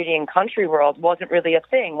Black community in country world wasn't really a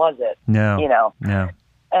thing, was it? No. No.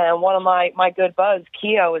 And one of my good buds,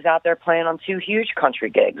 Keo, was out there playing on 2 huge country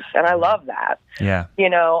gigs, and I love that. Yeah.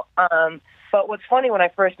 But what's funny, when I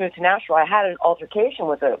first moved to Nashville, I had an altercation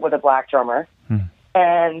with a Black drummer,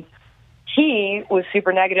 and he was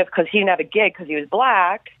super negative because he didn't have a gig because he was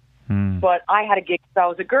Black, but I had a gig because I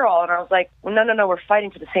was a girl, and I was like, well, no, we're fighting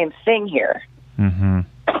for the same thing here.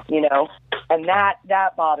 And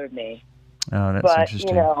that bothered me. Oh, that's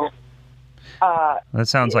interesting. That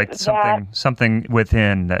sounds like something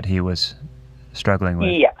within that he was struggling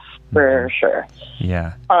with. Yes, for sure.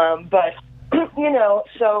 Yeah. But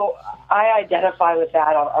so I identify with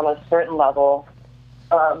that on a certain level.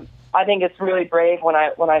 I think it's really brave when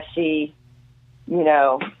I see,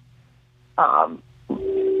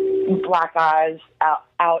 Black guys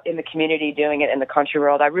out in the community doing it in the country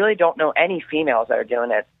world. I really don't know any females that are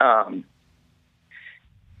doing it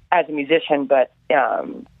as a musician, but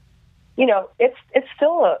it's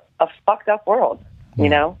still a fucked up world.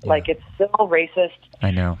 Like it's still racist.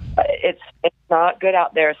 I know. It's not good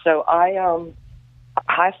out there. So I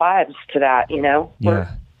high fives to that. We're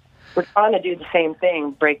trying to do the same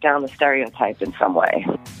thing, break down the stereotype in some way.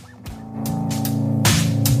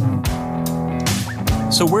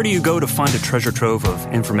 So where do you go to find a treasure trove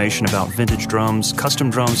of information about vintage drums, custom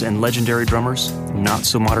drums, and legendary drummers?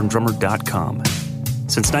 NotSoModernDrummer.com.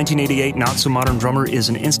 Since 1988, Not So Modern Drummer is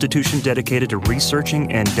an institution dedicated to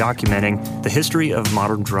researching and documenting the history of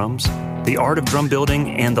modern drums, the art of drum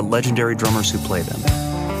building, and the legendary drummers who play them.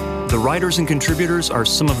 The writers and contributors are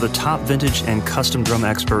some of the top vintage and custom drum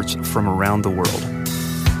experts from around the world.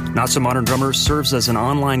 Not So Modern Drummer serves as an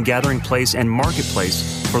online gathering place and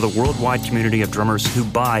marketplace for the worldwide community of drummers who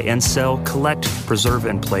buy and sell, collect, preserve,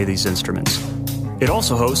 and play these instruments. It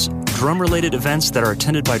also hosts drum-related events that are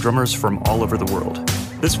attended by drummers from all over the world.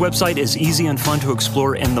 This website is easy and fun to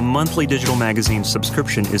explore, and the monthly digital magazine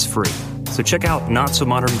subscription is free. So check out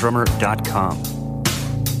NotSoModernDrummer.com.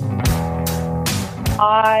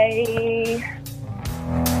 I,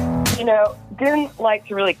 didn't like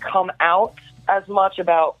to really come out as much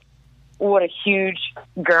about what a huge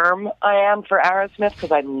germ I am for Aerosmith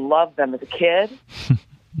because I loved them as a kid.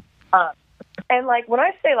 And when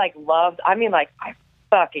I say loved, I mean I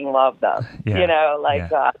fucking love them. Yeah.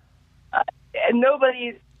 And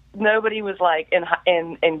nobody was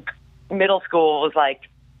in middle school was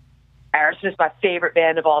Aerosmith's my favorite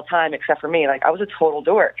band of all time except for me. I was a total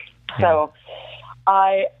dork. So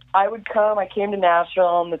I came to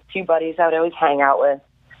Nashville, and the two buddies I would always hang out with,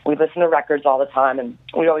 we'd listen to records all the time, and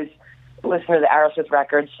we'd always listen to the Aerosmith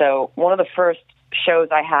records. So one of the first shows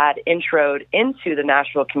I had introed into the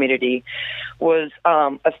Nashville community was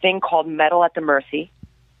a thing called Metal at the Mercy,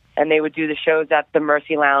 and they would do the shows at the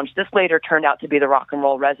Mercy Lounge. This later turned out to be the Rock and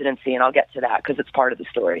Roll Residency, and I'll get to that because it's part of the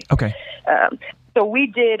story. Okay. So we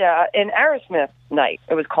did an Aerosmith night.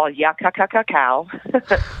 It was called Yakakakakao,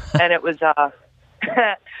 and it was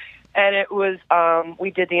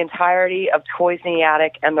we did the entirety of Toys in the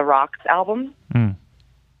Attic and the Rocks album.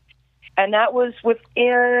 And that was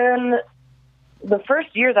within the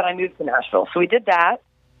first year that I moved to Nashville. So we did that.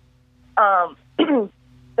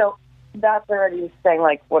 So that's already saying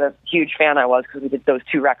what a huge fan I was because we did those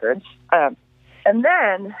two records. And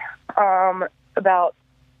then about,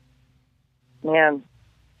 I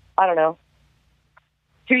don't know,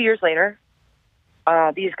 2 years later,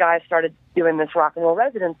 these guys started doing this rock and roll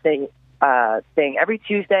residency thing every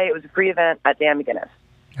Tuesday. It was a free event at Dan McGuinness.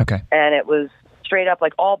 Okay. And it was straight up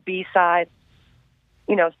all B-sides,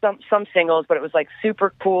 some singles, but it was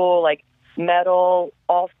super cool, metal,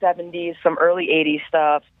 all 70s, some early 80s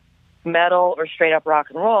stuff, metal or straight up rock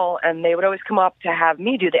and roll. And they would always come up to have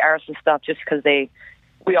me do the Aerosmith stuff just because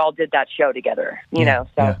we all did that show together,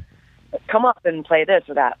 so come up and play this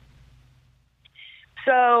or that.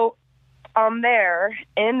 So I'm there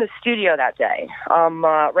in the studio that day. I'm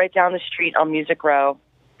right down the street on Music Row.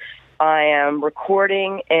 I am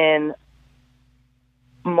recording in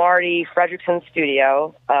Marty Fredrickson's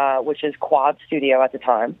studio, which is Quad Studio at the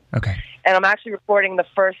time. Okay. And I'm actually recording the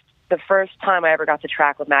first time I ever got to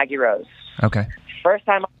track with Maggie Rose. Okay. First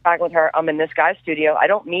time I'm tracking with her, I'm in this guy's studio. I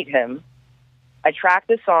don't meet him. I track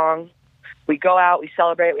this song. We go out, we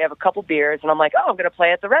celebrate, we have a couple beers, and I'm like, I'm going to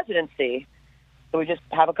play at the residency. So we just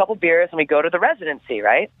have a couple beers, and we go to the residency,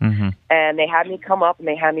 right? Mm-hmm. And they had me come up, and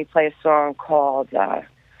they had me play a song called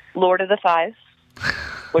Lord of the Thighs,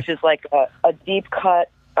 which is a deep cut,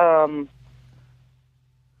 I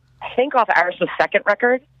think off Aerosmith's second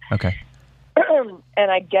record. Okay.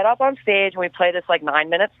 And I get up on stage, and we play this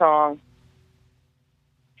 9-minute song.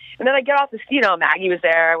 And then I get off the stage, Maggie was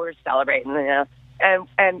there, we were celebrating,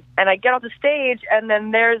 and I get off the stage, and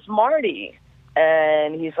then there's Marty,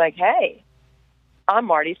 and he's like, "Hey, I'm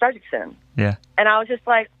Marty Fredrickson." Yeah. And I was just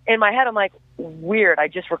in my head, I'm like, weird, I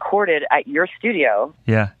just recorded at your studio.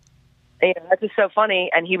 Yeah. And, that's just so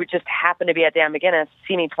funny. And he would just happen to be at Dan McGuinness,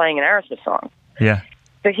 see me playing an Aerosmith song. Yeah.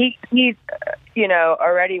 So he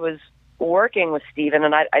already was working with Steven,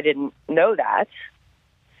 and I didn't know that.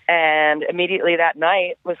 And immediately that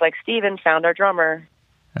night was Steven found our drummer.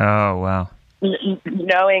 Oh, wow.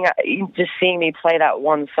 Knowing, just seeing me play that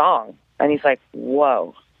one song. And he's like,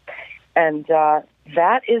 whoa. And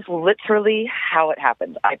that is literally how it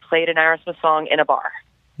happened. I played an Aerosmith song in a bar.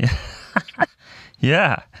 Yeah.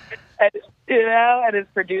 Yeah. And, and his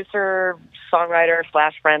producer, songwriter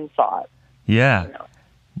 / friend saw it. Yeah.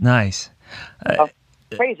 Nice.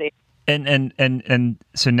 Crazy. And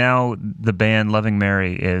so now the band Loving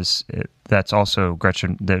Mary that's also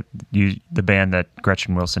Gretchen, the band that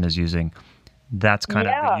Gretchen Wilson is using. That's kind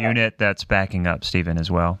of the unit that's backing up Steven as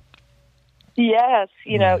well. Yes,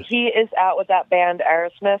 he is out with that band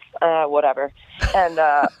Aerosmith, whatever. And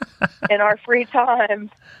in our free time,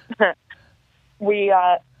 we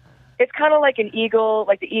it's kind of like an Eagle,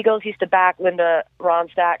 like the Eagles used to back Linda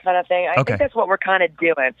Ronstadt kind of thing. I think that's what we're kind of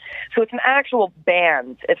doing. So it's an actual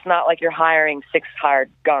band. It's not like you're hiring 6 hired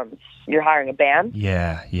guns. You're hiring a band.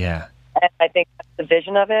 Yeah, yeah. And I think that's the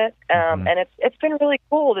vision of it. And it's been really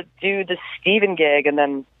cool to do the Steven gig and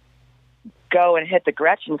then go and hit the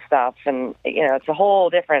Gretchen stuff. And, it's a whole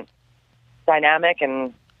different dynamic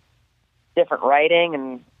and different writing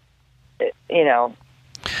and,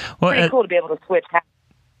 pretty cool to be able to switch.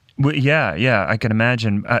 Well, yeah, I can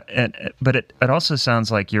imagine. But it also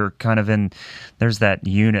sounds like you're kind of there's that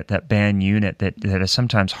unit, that band unit that is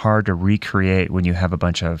sometimes hard to recreate when you have a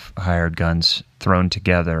bunch of hired guns thrown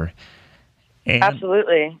together. And,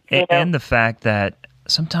 absolutely. And the fact that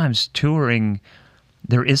sometimes touring,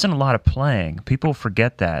 there isn't a lot of playing. People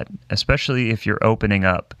forget that, especially if you're opening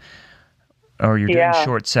up or you're doing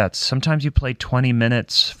short sets. Sometimes you play 20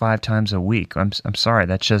 minutes 5 times a week. I'm sorry,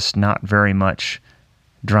 that's just not very much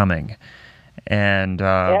drumming. And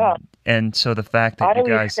and so the fact that you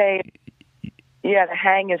guys say, the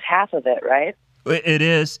hang is half of it, right? It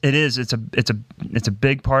is. It's a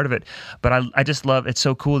big part of it. But I just love. It's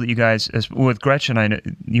so cool that you guys, with Gretchen, I know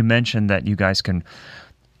you mentioned that you guys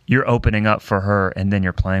you're opening up for her and then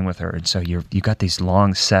you're playing with her, and so you got these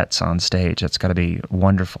long sets on stage. That's got to be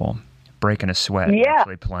wonderful. Breaking a sweat,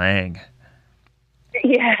 actually playing.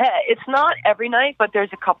 Yeah, it's not every night, but there's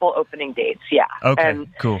a couple opening dates. Yeah. Okay.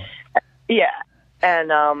 Cool. Yeah, and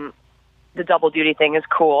the double duty thing is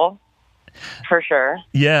cool, for sure.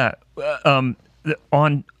 Yeah.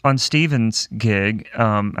 On Steven's gig,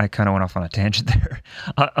 I kind of went off on a tangent there.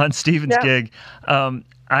 On Steven's gig,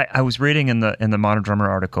 I was reading in the Modern Drummer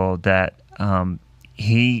article that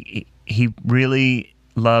he really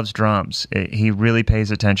loves drums. He really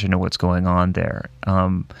pays attention to what's going on there.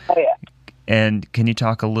 And can you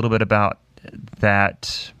talk a little bit about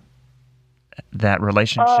that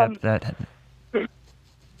relationship that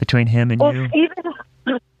between him and you?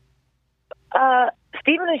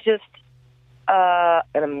 Steven is just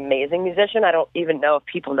an amazing musician. I don't even know if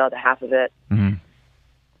people know the half of it. Mm-hmm.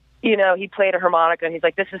 You know, he played a harmonica and he's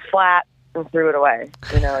like, "This is flat," and threw it away.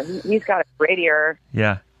 You know, he's got a great ear.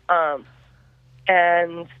 Yeah.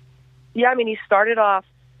 And I mean, he started off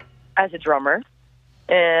as a drummer.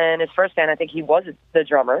 In his first band, I think he was the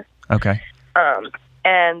drummer. Okay.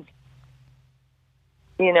 And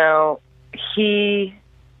you know, he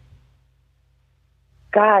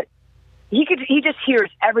just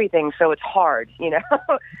hears everything, so it's hard, you know.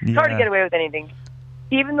 It's hard to get away with anything.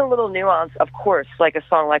 Even the little nuance, of course, like a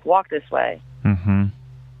song like Walk This Way. Mm-hmm.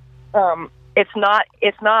 It's not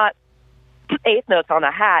eighth notes on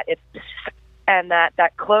a hat. And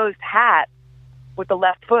that closed hat with the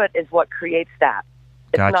left foot is what creates that.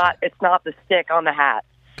 It's not the stick on the hat.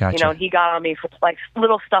 Gotcha. You know, he got on me for like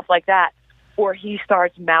little stuff like that, or he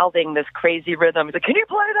starts mouthing this crazy rhythm. He's like, "Can you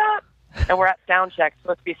play that?" And we're at sound check,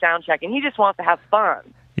 supposed to be sound check, and he just wants to have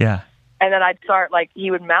fun. Yeah. And then I'd start, like,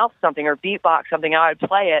 he would mouth something or beatbox something, and I'd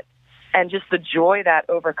play it, and just the joy that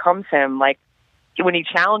overcomes him, like, when he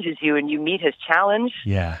challenges you and you meet his challenge,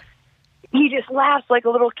 he just laughs like a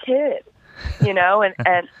little kid, you know,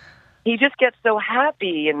 and he just gets so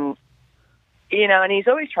happy, and, you know, and he's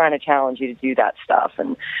always trying to challenge you to do that stuff.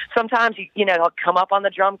 And sometimes, you know, he'll come up on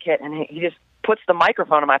the drum kit, and he just puts the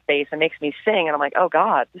microphone in my face and makes me sing, and I'm like, oh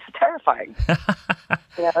God, this is terrifying.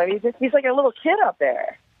 You know, he's like a little kid up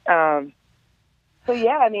there. So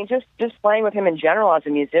yeah, I mean, just playing with him in general as a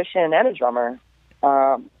musician and a drummer,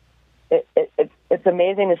 it's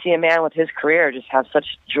amazing to see a man with his career just have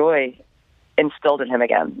such joy instilled in him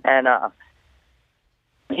again. And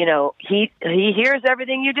you know, he hears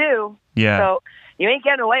everything you do. Yeah. So you ain't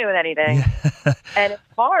getting away with anything. Yeah. And it's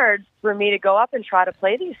hard for me to go up and try to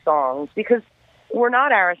play these songs because we're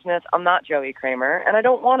not Aerosmith, I'm not Joey Kramer, and I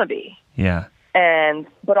don't want to be. Yeah.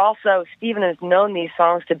 But also, Steven has known these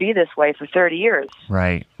songs to be this way for 30 years.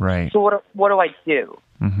 Right. So what do I do?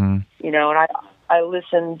 Mm-hmm. You know, and I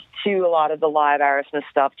listened to a lot of the live Aerosmith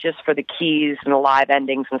stuff just for the keys and the live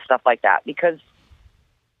endings and stuff like that, because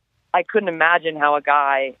I couldn't imagine how a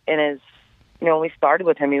guy in his, you know, when we started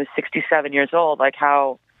with him, he was 67 years old, like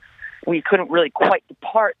how we couldn't really quite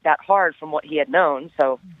depart that hard from what he had known.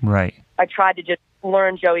 So right. I tried to just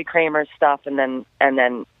learn Joey Kramer's stuff and then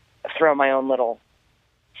throw my own little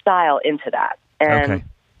style into that. And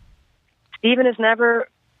Steven has never,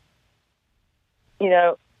 you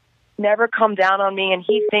know, never come down on me, and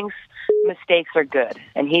he thinks mistakes are good,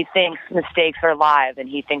 and he thinks mistakes are live, and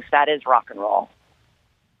he thinks that is rock and roll.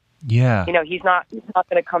 Yeah. You know, he's not going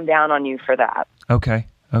to come down on you for that. Okay.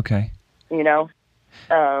 You know,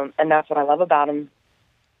 and that's what I love about him.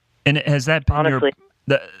 And has that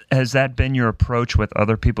been your approach with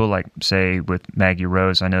other people, like say with Maggie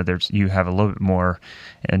Rose? I know you have a little bit more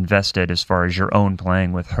invested as far as your own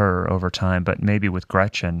playing with her over time, but maybe with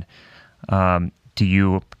Gretchen, do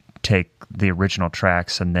you take the original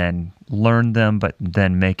tracks and then learn them, but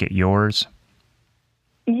then make it yours?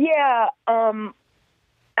 Yeah,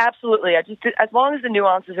 absolutely. As long as the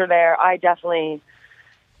nuances are there, I definitely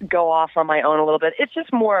go off on my own a little bit. It's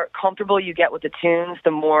just more comfortable you get with the tunes, the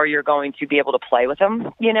more you're going to be able to play with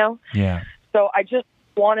them, you know? Yeah. So I just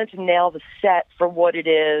wanted to nail the set for what it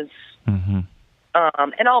is. Mm-hmm.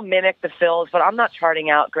 And I'll mimic the fills, but I'm not charting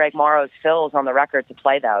out Greg Morrow's fills on the record to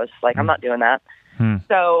play those. Like, I'm not doing that.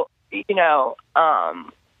 So, you know,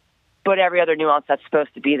 but every other nuance that's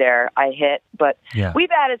supposed to be there, I hit. But we've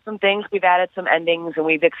added some things. We've added some endings, and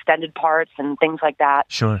we've extended parts and things like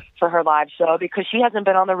that for her live show because she hasn't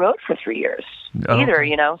been on the road for 3 years either,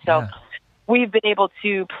 you know. So we've been able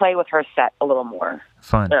to play with her set a little more.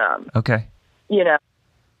 Fun. Okay. You know,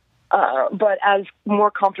 but as more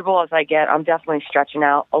comfortable as I get, I'm definitely stretching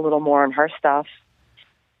out a little more on her stuff.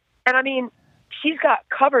 And, I mean, she's got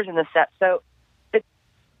covers in the set, so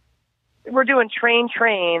we're doing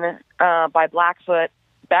Train by Blackfoot,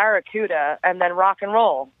 Barracuda, and then Rock and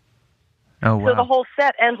Roll. Oh, wow. So the whole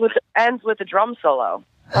set ends with a drum solo.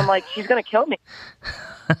 I'm like, she's going to kill me.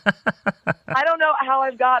 I don't know how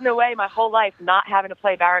I've gotten away my whole life not having to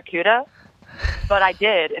play Barracuda, but I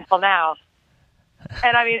did until now.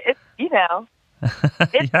 And, I mean, it's, you know,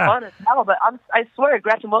 it's fun as hell, but I swear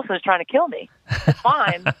Gretchen Wilson is trying to kill me. It's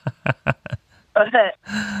fine.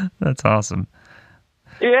 That's awesome.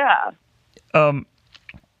 Yeah. I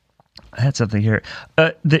had something here.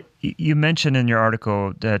 You mentioned in your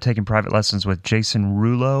article taking private lessons with Jason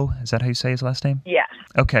Rouleau. Is that how you say his last name? Yes.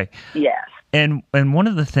 Okay. Yes. And one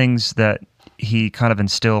of the things that he kind of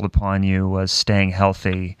instilled upon you was staying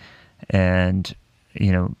healthy, and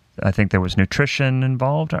you know, I think there was nutrition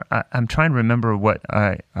involved. I'm trying to remember what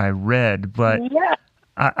I read, but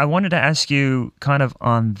I wanted to ask you kind of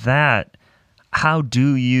on that. How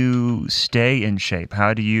do you stay in shape?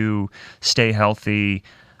 How do you stay healthy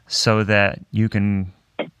so that you can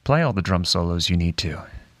play all the drum solos you need to?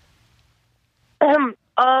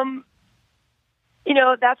 You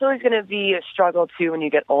know, that's always going to be a struggle too when you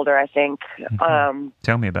get older, I think.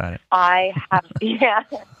 Tell me about it. I have,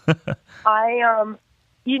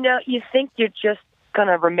 you know, you think you're just going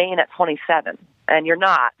to remain at 27 and you're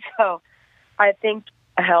not. So I think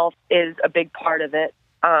health is a big part of it.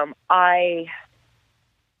 I'm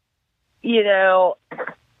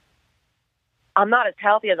not as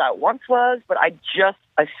healthy as I once was, but I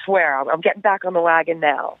swear, I'm getting back on the wagon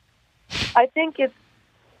now. I think it's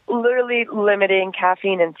literally limiting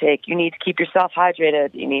caffeine intake. You need to keep yourself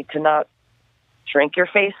hydrated. You need to not drink your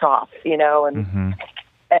face off, you know, and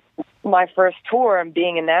my first tour and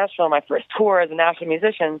being in Nashville, my first tour as a national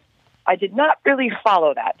musician, I did not really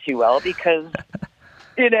follow that too well because,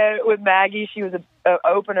 you know, with Maggie, she was an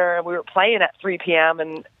opener and we were playing at 3 p.m.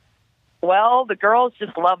 and, well, the girls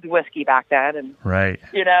just loved whiskey back then. And,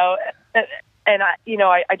 you know, and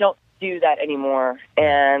I don't do that anymore.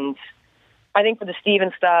 And I think for the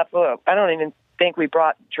Steven stuff, look, I don't even think we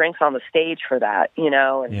brought drinks on the stage for that, you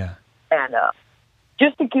know, and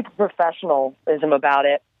just to keep a professionalism about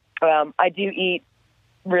it. I do eat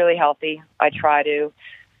really healthy. I try to.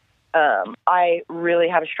 I really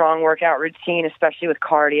have a strong workout routine, especially with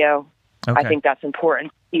cardio. I think that's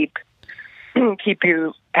important to keep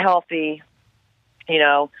you healthy, you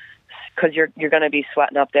know, because you're going to be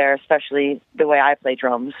sweating up there, especially the way I play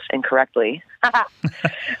drums incorrectly.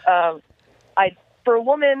 For a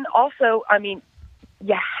woman, also, I mean,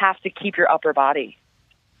 you have to keep your upper body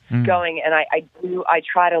going, and I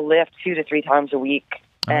try to lift 2 to 3 times a week.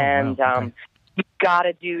 You got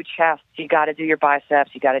to do chest, you got to do your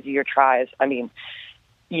biceps, you got to do your tries. I mean,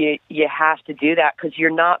 you have to do that because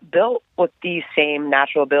you're not built with the same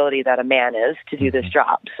natural ability that a man is to do this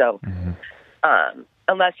job. So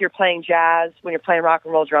unless you're playing jazz, when you're playing rock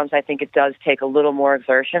and roll drums, I think it does take a little more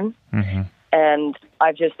exertion. And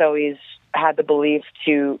I've just always had the belief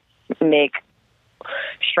to make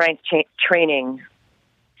strength training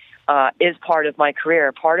is part of my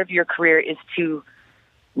career. Part of your career is to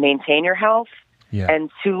maintain your health and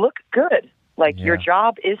to look good. Like your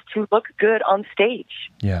job is to look good on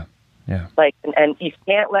stage. Like, and you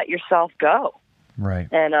can't let yourself go. Right.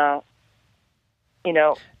 And, you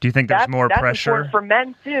know, do you think there's more pressure for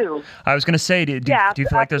men too? I was going to say, do you feel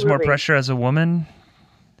like there's more pressure as a woman?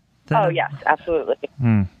 Yes, absolutely.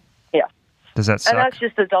 Yeah. Does that suck? And that's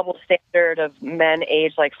just a double standard of men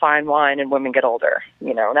age like fine wine and women get older,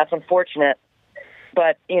 you know, and that's unfortunate.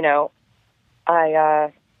 But, you know,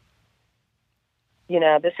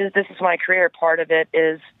 this is my career. Part of it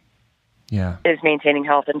is maintaining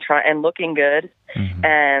health and looking good.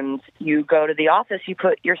 And you go to the office, you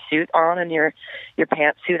put your suit on and your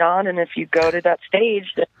pantsuit on, and if you go to that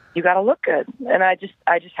stage, you got to look good. And I just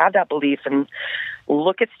have that belief. And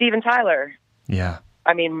look at Steven Tyler.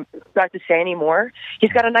 I mean, do I have to say any more?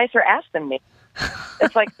 He's got a nicer ass than me.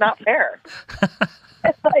 It's like not fair.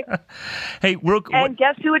 It's like, hey, and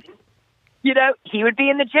guess who would? You know, he would be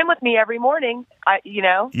in the gym with me every morning.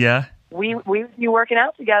 We would be working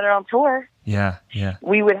out together on tour. He had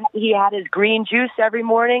his green juice every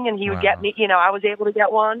morning, and he would get me. You know, I was able to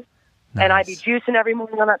get one, and I'd be juicing every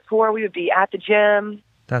morning on that tour. We would be at the gym.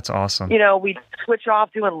 That's awesome. We'd switch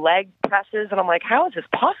off doing leg presses, and I'm like, how is this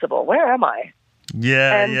possible? Where am I?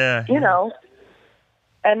 Yeah, and,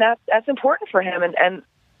 and that's important for him, and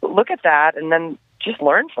look at that, and then just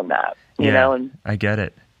learn from that, you know. And I get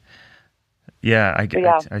it. Yeah,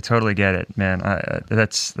 I totally get it, man.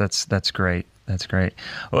 That's great. That's great.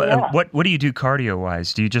 Well, what do you do cardio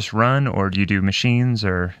wise? Do you just run, or do you do machines,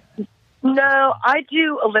 or? No, I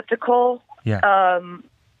do elliptical. Yeah.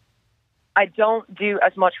 I don't do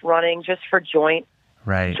as much running, just for joint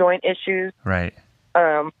issues. Right.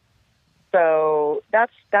 So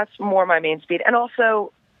that's more my main speed, and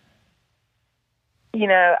also,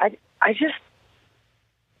 I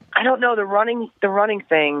don't know, the running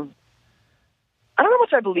thing. I don't know how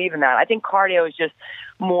much I believe in that. I think cardio is just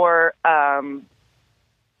more,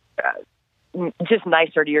 just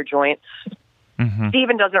nicer to your joints. Mm-hmm.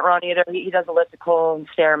 Steven doesn't run either. He does elliptical and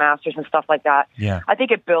Stairmasters and stuff like that. Yeah. I think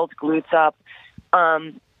it builds glutes up.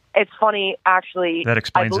 It's funny, actually. That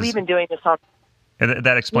explains I believe in doing this on.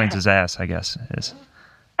 That explains his ass, I guess.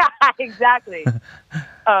 Exactly.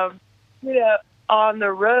 On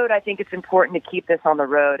the road, I think it's important to keep this on the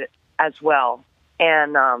road as well.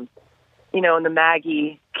 And, in the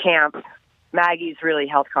Maggie camp, Maggie's really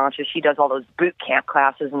health conscious. She does all those boot camp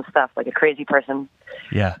classes and stuff like a crazy person.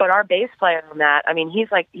 Yeah. But our bass player on that, I mean, he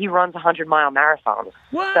runs 100-mile marathons.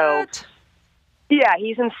 What? So, yeah,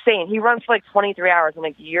 he's insane. He runs for like 23 hours. I'm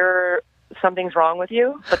like, something's wrong with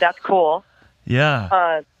you, but that's cool.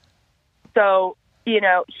 Yeah. So, he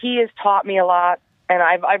has taught me a lot, and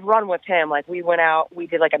I've run with him. Like, we went out, we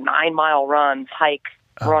did like a 9-mile run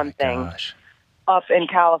thing. Gosh. Up in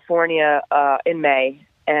California in May,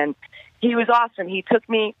 and he was awesome. He took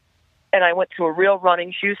me, and I went to a real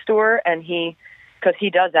running shoe store, and because he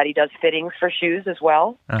does that, he does fittings for shoes as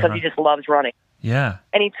well, because he just loves running. Yeah.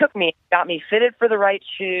 And he got me fitted for the right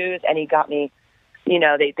shoes, and he got me,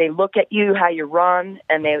 they look at you, how you run,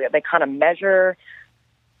 and they kind of measure.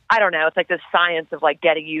 I don't know. It's like this science of like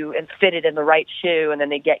getting you and fitted in the right shoe, and then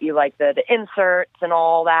they get you like the inserts and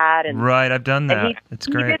all that. And right, I've done that. It's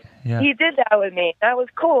great. He did that with me. That was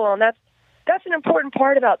cool, and that's an important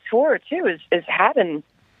part about tour too. Is having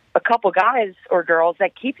a couple guys or girls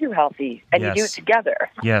that keep you healthy, and you do it together.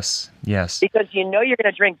 Yes. Because you're going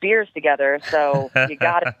to drink beers together, so you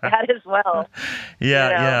got that as well.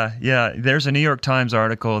 Yeah. There's a New York Times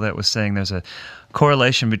article that was saying there's a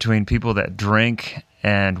correlation between people that drink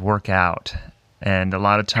and work out, and a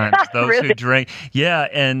lot of times those really? who drink,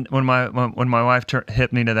 and when my wife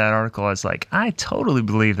hit me to that article, I was like, I totally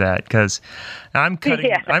believe that, because I'm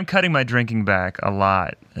cutting my drinking back a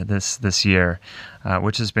lot this year,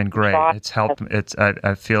 which has been great. It's helped.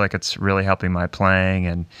 I feel like it's really helping my playing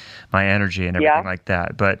and my energy and everything like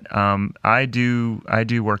that. But I do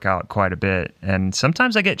work out quite a bit, and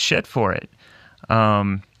sometimes I get shit for it.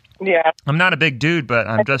 I'm not a big dude, but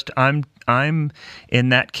I'm in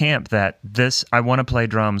that camp that I want to play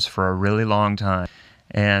drums for a really long time,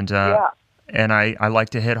 and I like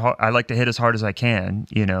to hit as hard as I can,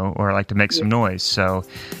 or I like to make some noise. So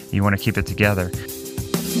you want to keep it together.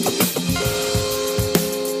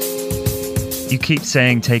 You keep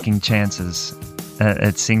saying taking chances.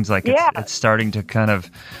 It seems like it's starting to kind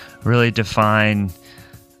of really define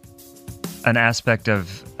an aspect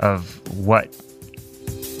of what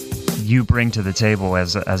you bring to the table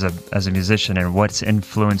as a musician, and what's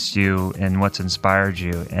influenced you and what's inspired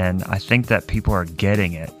you. And I think that people are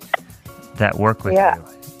getting it that work with you.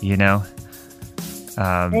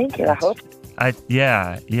 Thank you. I hope.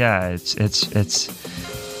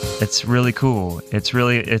 It's really cool.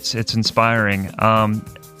 It's inspiring.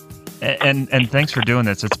 And thanks for doing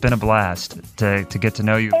this. It's been a blast to get to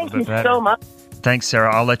know you a little bit better. Thank you so much. Thanks,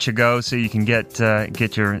 Sarah. I'll let you go so you can get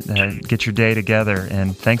your day together.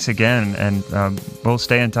 And thanks again. And we'll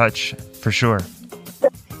stay in touch for sure.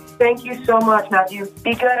 Thank you so much, Matthew.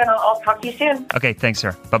 Be good, and I'll talk to you soon. Okay, thanks,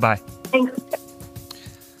 Sarah. Bye-bye. Thanks.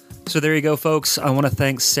 So there you go, folks. I want to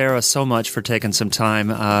thank Sarah so much for taking some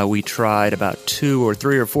time. We tried about 2 or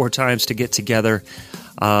 3 or 4 times to get together.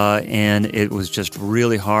 And it was just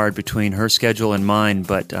really hard between her schedule and mine,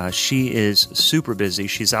 but she is super busy.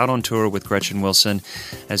 She's out on tour with Gretchen Wilson,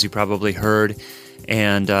 as you probably heard,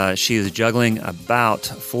 and she is juggling about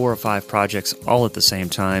 4 or 5 projects all at the same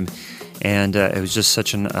time. And it was just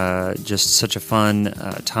such a fun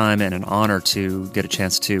time and an honor to get a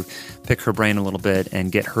chance to pick her brain a little bit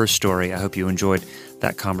and get her story. I hope you enjoyed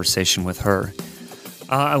that conversation with her.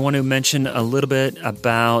 I want to mention a little bit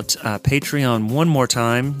about Patreon one more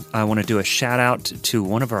time. I want to do a shout out to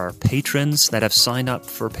one of our patrons that have signed up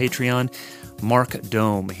for Patreon, Mark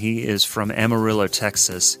Dome. He is from Amarillo,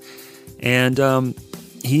 Texas. And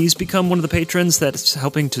he's become one of the patrons that's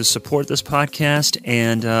helping to support this podcast,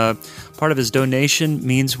 and part of his donation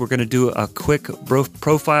means we're going to do a quick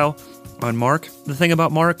profile on Mark. The thing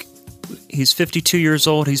about Mark, he's 52 years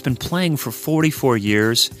old. He's been playing for 44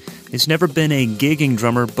 years. He's never been a gigging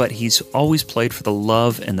drummer, but he's always played for the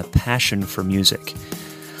love and the passion for music.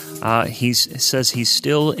 He says he's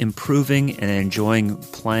still improving and enjoying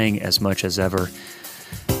playing as much as ever.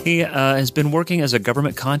 He has been working as a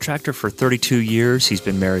government contractor for 32 years. He's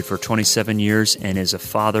been married for 27 years and is a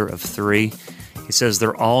father of 3. He says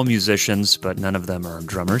they're all musicians, but none of them are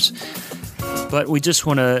drummers. But we just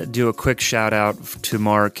want to do a quick shout out to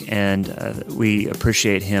Mark, and we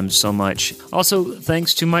appreciate him so much. Also,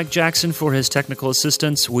 thanks to Mike Jackson for his technical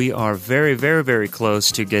assistance. We are very, very, very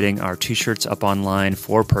close to getting our t-shirts up online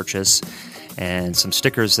for purchase and some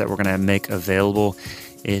stickers that we're going to make available.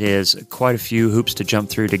 It is quite a few hoops to jump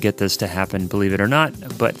through to get this to happen, believe it or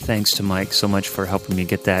not, but thanks to Mike so much for helping me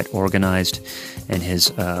get that organized and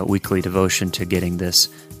his weekly devotion to getting this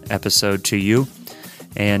episode to you.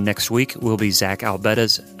 And next week will be Zach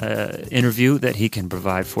Albetta's interview that he can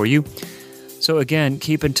provide for you. So again,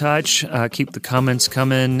 keep in touch, keep the comments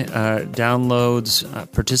coming,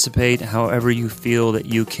 downloads, participate however you feel that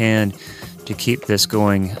you can to keep this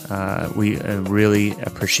going. We really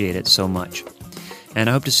appreciate it so much. And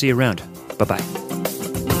I hope to see you around. Bye-bye.